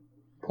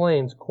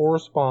planes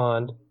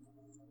correspond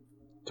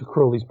to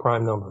Crowley's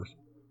prime numbers.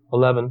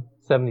 11,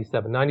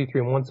 77,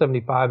 93, and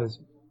 175 is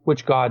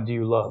which God do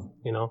you love,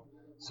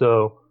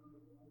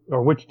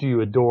 or which do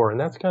you adore? And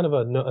that's kind of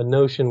a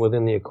notion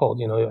within the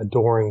occult,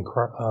 adoring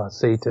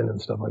Satan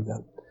and stuff like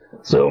that.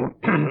 So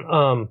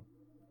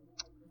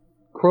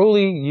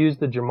Crowley used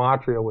the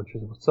gematria, which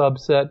is a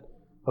subset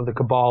of the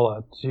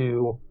Kabbalah,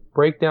 to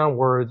break down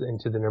words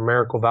into the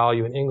numerical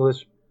value in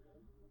English,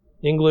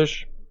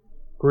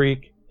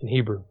 Greek, and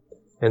Hebrew.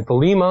 And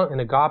Thelema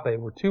and Agape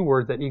were two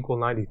words that equal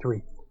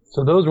 93.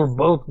 So those were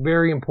both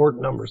very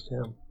important numbers to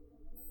him.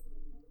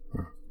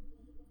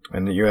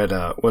 And you had,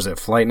 was it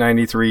Flight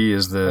 93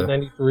 is the... Flight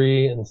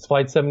 93 and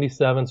Flight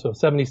 77. So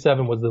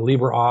 77 was the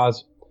Liber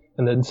Oz.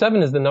 And then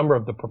 7 is the number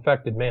of the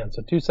perfected man.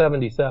 So 2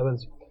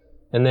 77s.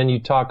 And then you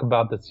talk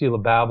about the Seal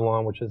of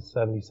Babylon, which is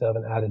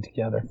 77 added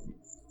together.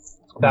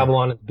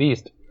 Babylon and the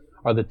Beast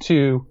are the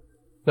two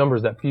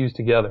numbers that fuse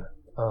together.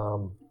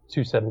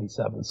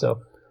 277.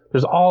 So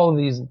there's all of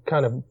these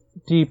kind of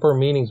deeper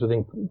meanings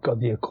within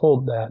the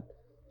occult that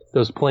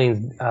those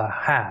planes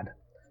had.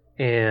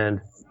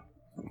 And,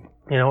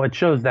 it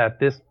shows that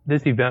this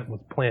event was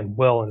planned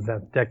well in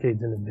advance,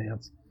 decades in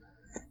advance.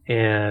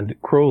 And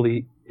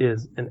Crowley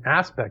is an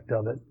aspect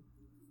of it,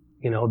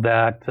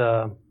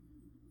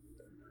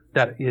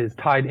 that is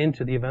tied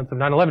into the events of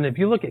 9/11. If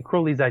you look at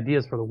Crowley's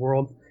ideas for the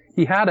world,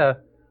 he had a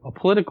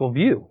political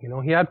view.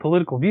 He had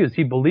political views.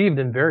 He believed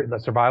in the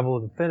survival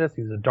of the fittest.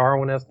 He was a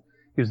Darwinist.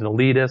 He was an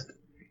elitist.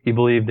 He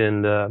believed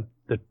in the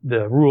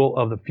rule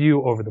of the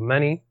few over the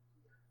many.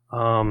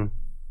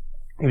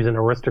 He was an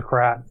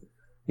aristocrat.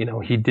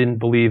 He didn't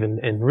believe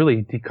in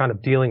really kind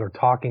of dealing or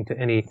talking to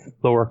any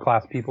lower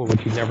class people,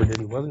 which he never did.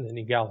 He wasn't an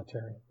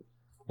egalitarian.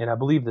 And I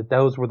believe that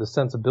those were the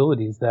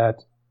sensibilities that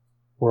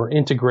were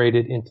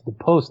integrated into the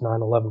post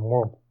 9/11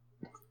 world.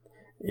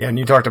 Yeah, and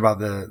you talked about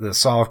the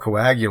Saw of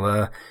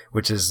Coagula,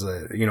 which is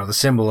the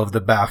symbol of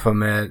the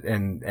Baphomet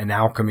and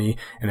alchemy.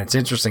 And it's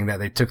interesting that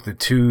they took the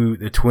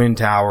twin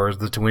towers,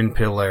 the twin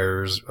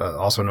pillars,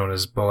 also known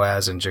as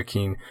Boaz and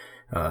Jachin,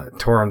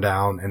 tore them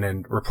down and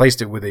then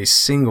replaced it with a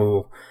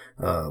single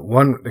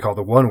one they call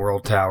the One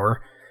World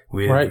Tower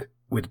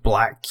with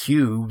black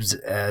cubes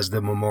as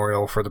the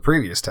memorial for the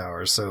previous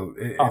towers. So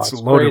it's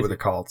loaded crazy with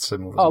occult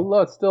symbolism. Oh,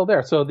 look, it's still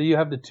there. So you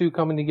have the two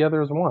coming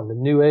together as one, the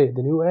new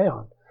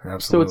aeon.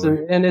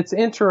 Absolutely. So it's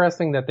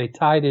interesting that they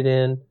tied it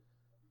in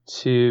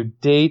to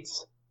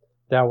dates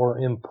that were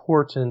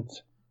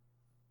important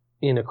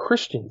in a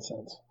Christian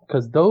sense,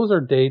 because those are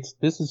dates.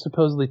 This is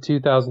supposedly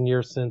 2,000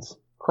 years since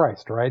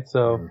Christ, right?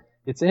 So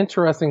it's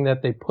interesting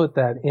that they put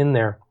that in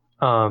there.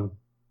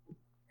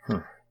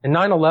 And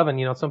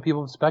 9/11, some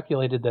people have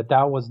speculated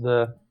that was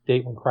the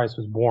date when Christ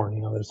was born.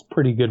 There's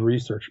pretty good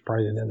research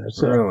probably in there.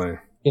 So, really?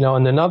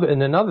 And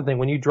another thing,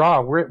 when you draw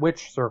a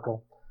witch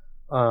circle,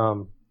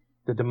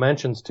 the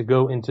dimensions to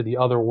go into the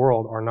other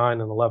world are 9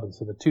 and 11.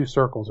 So the two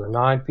circles are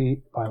 9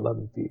 feet by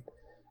 11 feet.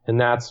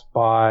 And that's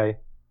by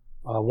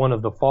one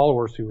of the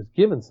followers who was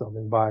given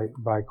something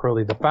by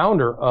Crowley, the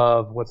founder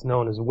of what's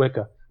known as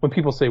Wicca. When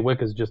people say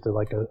Wicca is just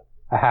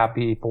a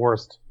happy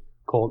forest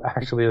cult,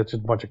 actually that's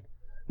just a bunch of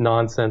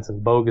nonsense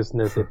and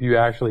bogusness. If you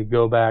actually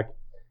go back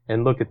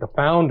and look at the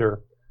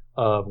founder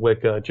of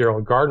Wicca,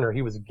 Gerald Gardner,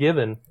 he was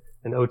given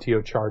an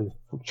OTO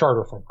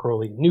charter from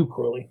Crowley, knew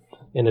Crowley,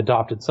 and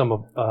adopted some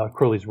of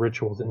Crowley's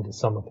rituals into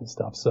some of his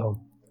stuff. So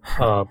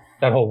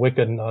that whole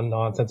Wicca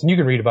nonsense, and you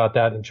can read about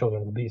that in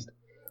Children of the Beast.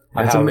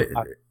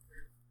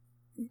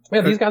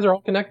 These guys are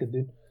all connected,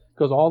 dude. It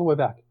goes all the way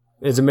back.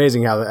 It's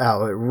amazing how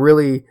it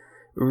really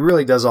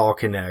does all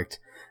connect.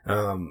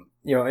 And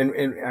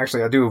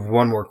actually, I do have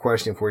one more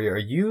question for you. Are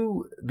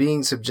you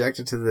being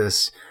subjected to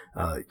this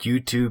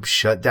YouTube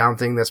shutdown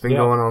thing that's been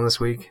going on this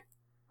week?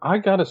 I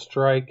got a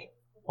strike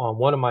on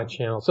one of my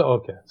channels.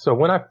 So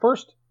when I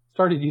first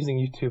started using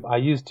YouTube, I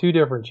used 2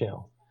 different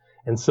channels.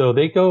 And so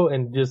they go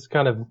and just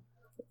kind of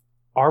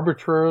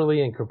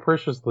arbitrarily and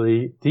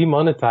capriciously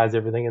demonetize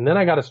everything. And then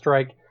I got a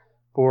strike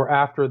for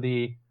after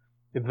the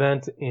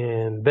event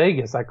in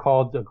Vegas. I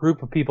called a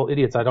group of people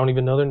idiots. I don't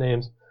even know their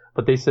names,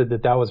 but they said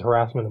that was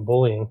harassment and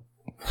bullying.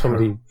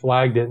 Somebody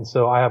flagged it. And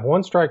so I have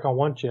 1 strike on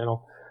one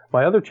channel.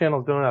 My other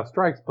channels don't have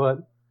strikes, but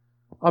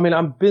I mean,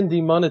 I've been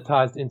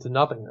demonetized into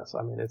nothingness.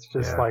 I mean, it's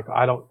just like,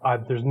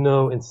 there's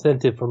no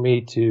incentive for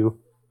me to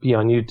be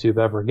on YouTube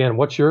ever again.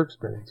 What's your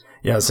experience?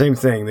 Yeah, same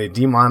thing. They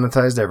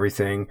demonetized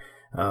everything.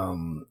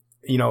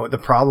 The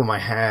problem I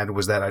had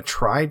was that I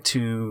tried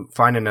to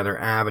find another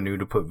avenue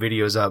to put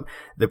videos up.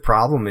 The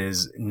problem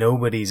is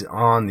nobody's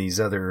on these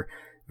other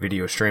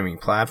video streaming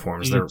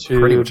platforms. They're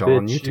pretty much all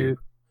on YouTube.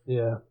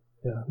 Yeah.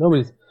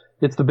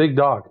 It's the big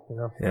dog,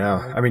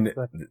 Yeah. I mean,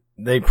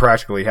 they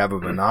practically have a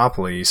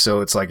monopoly. So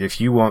it's like, if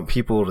you want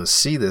people to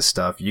see this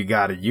stuff, you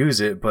got to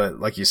use it. But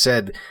like you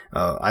said,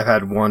 I've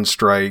had 1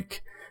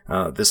 strike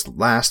this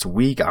last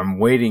week. I'm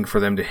waiting for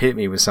them to hit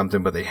me with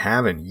something, but they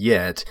haven't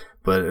yet.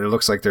 But it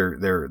looks like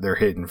they're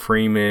hitting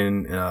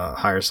Freeman,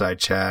 Higher Side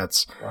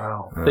Chats.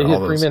 Wow. They hit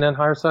Freeman and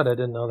Higher Side? I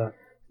didn't know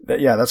that.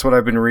 Yeah, that's what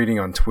I've been reading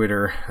on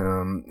Twitter,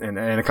 and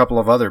a couple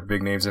of other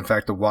big names. In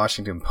fact, the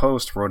Washington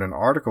Post wrote an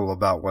article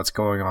about what's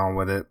going on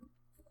with it.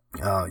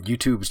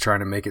 YouTube's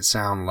trying to make it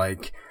sound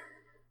like,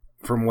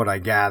 from what I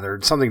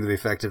gathered, something to the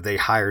effect of they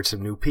hired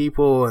some new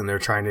people and they're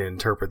trying to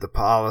interpret the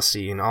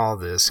policy and all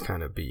this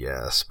kind of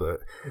BS. But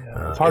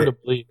it's hard to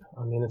believe.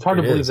 I mean, it's hard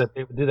to believe that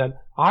they would do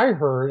that. I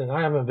heard, and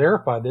I haven't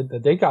verified it,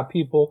 that they got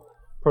people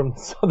from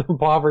Southern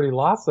Poverty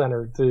Law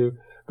Center to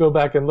go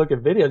back and look at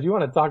videos. You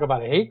want to talk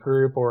about a hate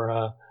group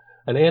or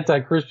an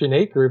anti-Christian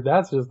hate group?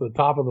 That's just the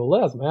top of the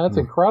list, man. That's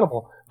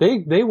incredible.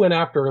 They went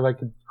after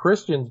like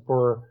Christians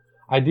for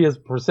ideas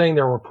for saying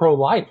they were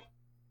pro-life.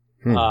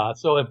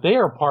 So if they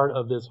are part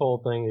of this whole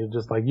thing, it's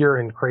just like, you're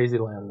in crazy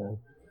land, man.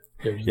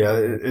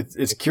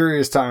 It's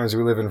curious times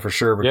we live in for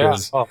sure,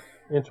 because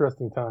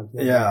interesting times.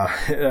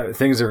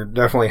 Things are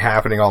definitely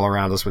happening all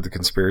around us with the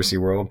conspiracy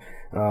world.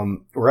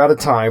 We're out of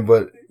time,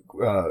 but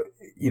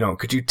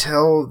could you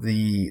tell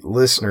the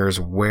listeners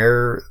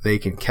where they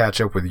can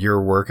catch up with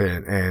your work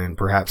and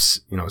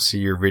perhaps see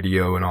your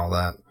video and all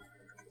that?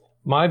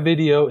 My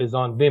video is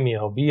on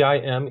Vimeo,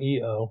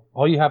 Vimeo.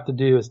 All you have to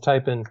do is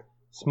type in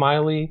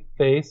Smiley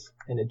Face,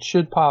 and it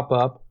should pop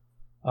up.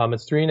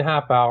 It's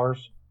 3.5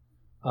 hours.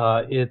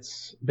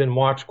 It's been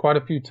watched quite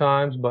a few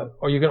times,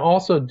 or you can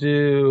also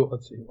do, I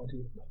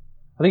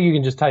think you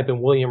can just type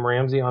in William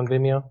Ramsey on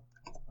Vimeo.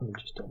 Let me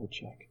just double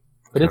check.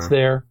 But it's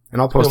there.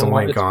 And I'll post a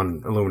link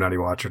on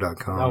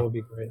IlluminatiWatcher.com. That would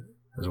be great.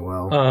 As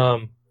well.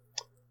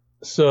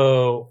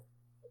 So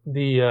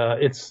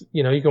it's,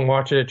 you can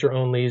watch it at your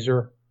own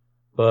leisure,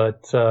 but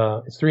it's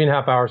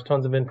 3.5 hours,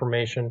 tons of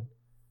information.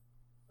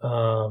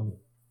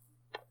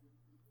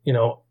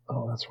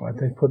 That's why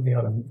they put me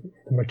on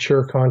a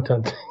mature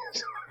content.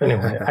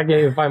 Anyway, I can't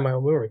even find my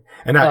own movie.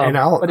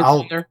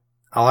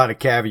 I'll add a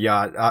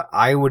caveat.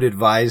 I would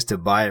advise to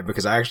buy it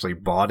because I actually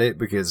bought it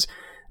because,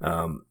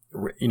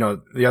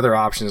 the other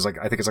option is I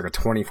think it's like a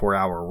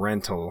 24-hour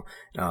rental.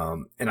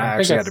 And I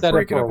actually had to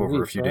break it up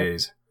over a few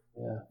days.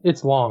 Yeah,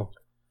 it's long.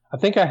 I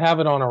think I have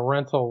it on a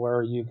rental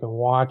where you can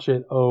watch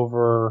it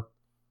over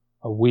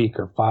a week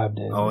or 5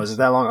 days. Oh, is it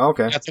that long?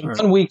 Okay. That's a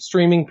 1 week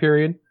streaming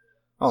period.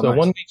 Oh, so nice.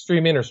 1 week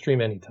stream in or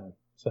stream anytime.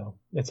 So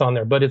it's on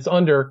there, but it's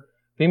under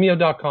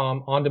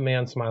Vimeo.com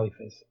on-demand smiley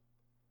face.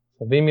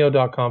 So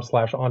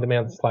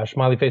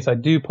Vimeo.com/on-demand/smiley face. I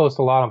do post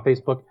a lot on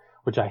Facebook,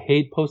 which I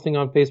hate posting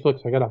on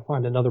Facebook, so I got to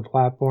find another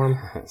platform.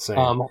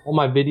 All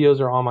my videos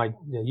are on my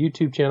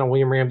YouTube channel,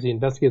 William Ramsey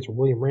Investigates or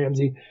William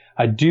Ramsey.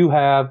 I do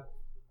have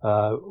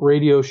a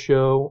radio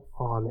show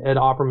on the Ed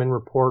Opperman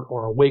Report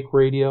or Awake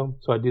Radio,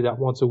 so I do that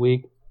once a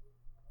week.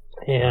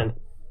 And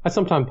I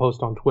sometimes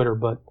post on Twitter,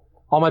 but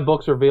all my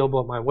books are available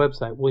at my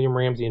website, William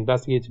Ramsey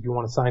Investigates, if you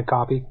want a signed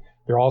copy.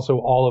 They're also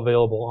all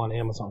available on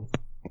Amazon.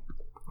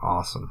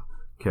 Awesome.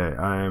 Okay,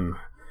 I'm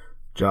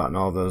jotting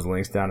all those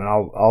links down, and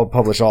I'll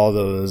publish all of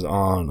those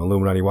on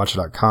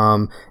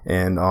IlluminatiWatcher.com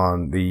and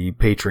on the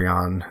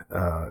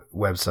Patreon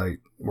website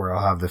where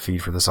I'll have the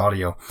feed for this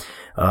audio.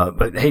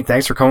 But hey,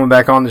 thanks for coming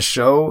back on the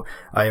show.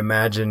 I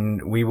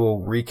imagine we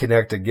will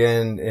reconnect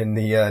again in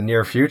the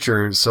near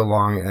future, so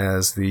long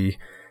as the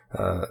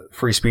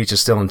free speech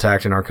is still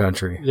intact in our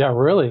country. Yeah,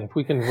 really. If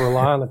we can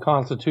rely on the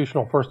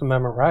constitutional First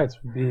Amendment rights,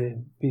 would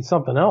be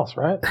something else,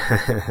 right?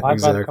 Exactly.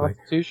 By the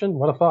Constitution?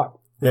 What a thought.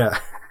 Yeah.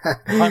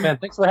 All right, man.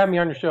 Thanks for having me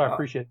on your show. I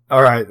appreciate it.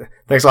 All right.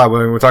 Thanks a lot,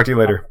 William. We'll talk to you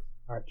later.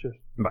 All right. Cheers.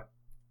 Bye.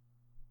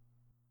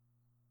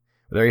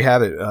 There you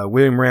have it.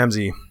 William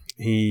Ramsey.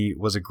 He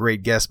was a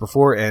great guest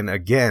before, and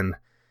again,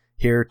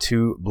 here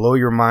to blow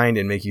your mind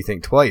and make you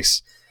think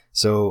twice.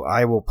 So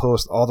I will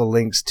post all the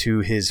links to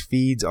his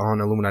feeds on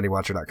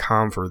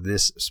IlluminatiWatcher.com for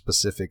this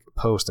specific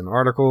post and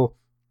article.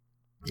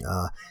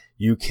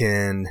 You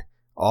can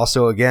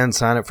also, again,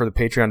 sign up for the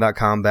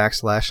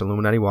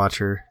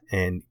patreon.com/IlluminatiWatcher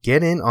and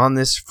get in on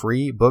this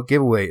free book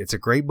giveaway. It's a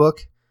great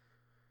book.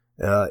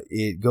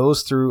 It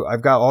goes through,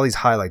 I've got all these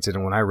highlights in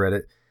it when I read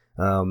it.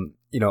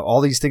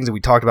 All these things that we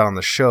talked about on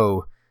the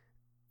show,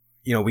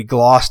 we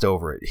glossed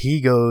over it.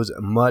 He goes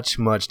much,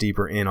 much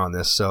deeper in on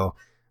this. So,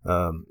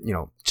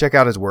 check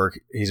out his work.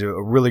 He's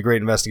a really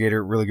great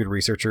investigator, really good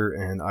researcher,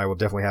 and I will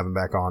definitely have him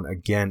back on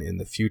again in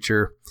the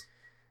future.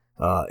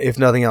 If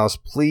nothing else,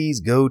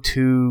 please go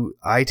to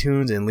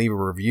iTunes and leave a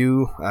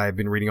review. I've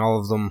been reading all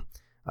of them.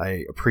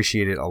 I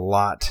appreciate it a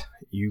lot.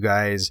 You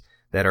guys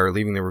that are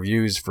leaving the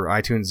reviews for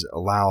iTunes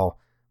allow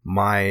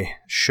my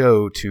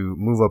show to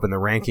move up in the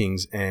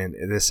rankings, and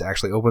this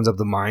actually opens up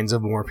the minds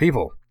of more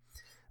people.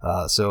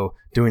 So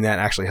doing that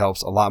actually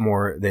helps a lot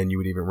more than you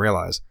would even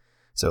realize.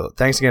 So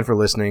thanks again for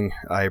listening.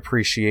 I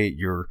appreciate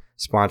your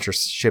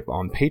sponsorship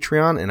on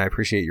Patreon, and I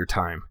appreciate your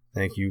time.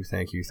 Thank you,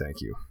 thank you,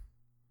 thank you.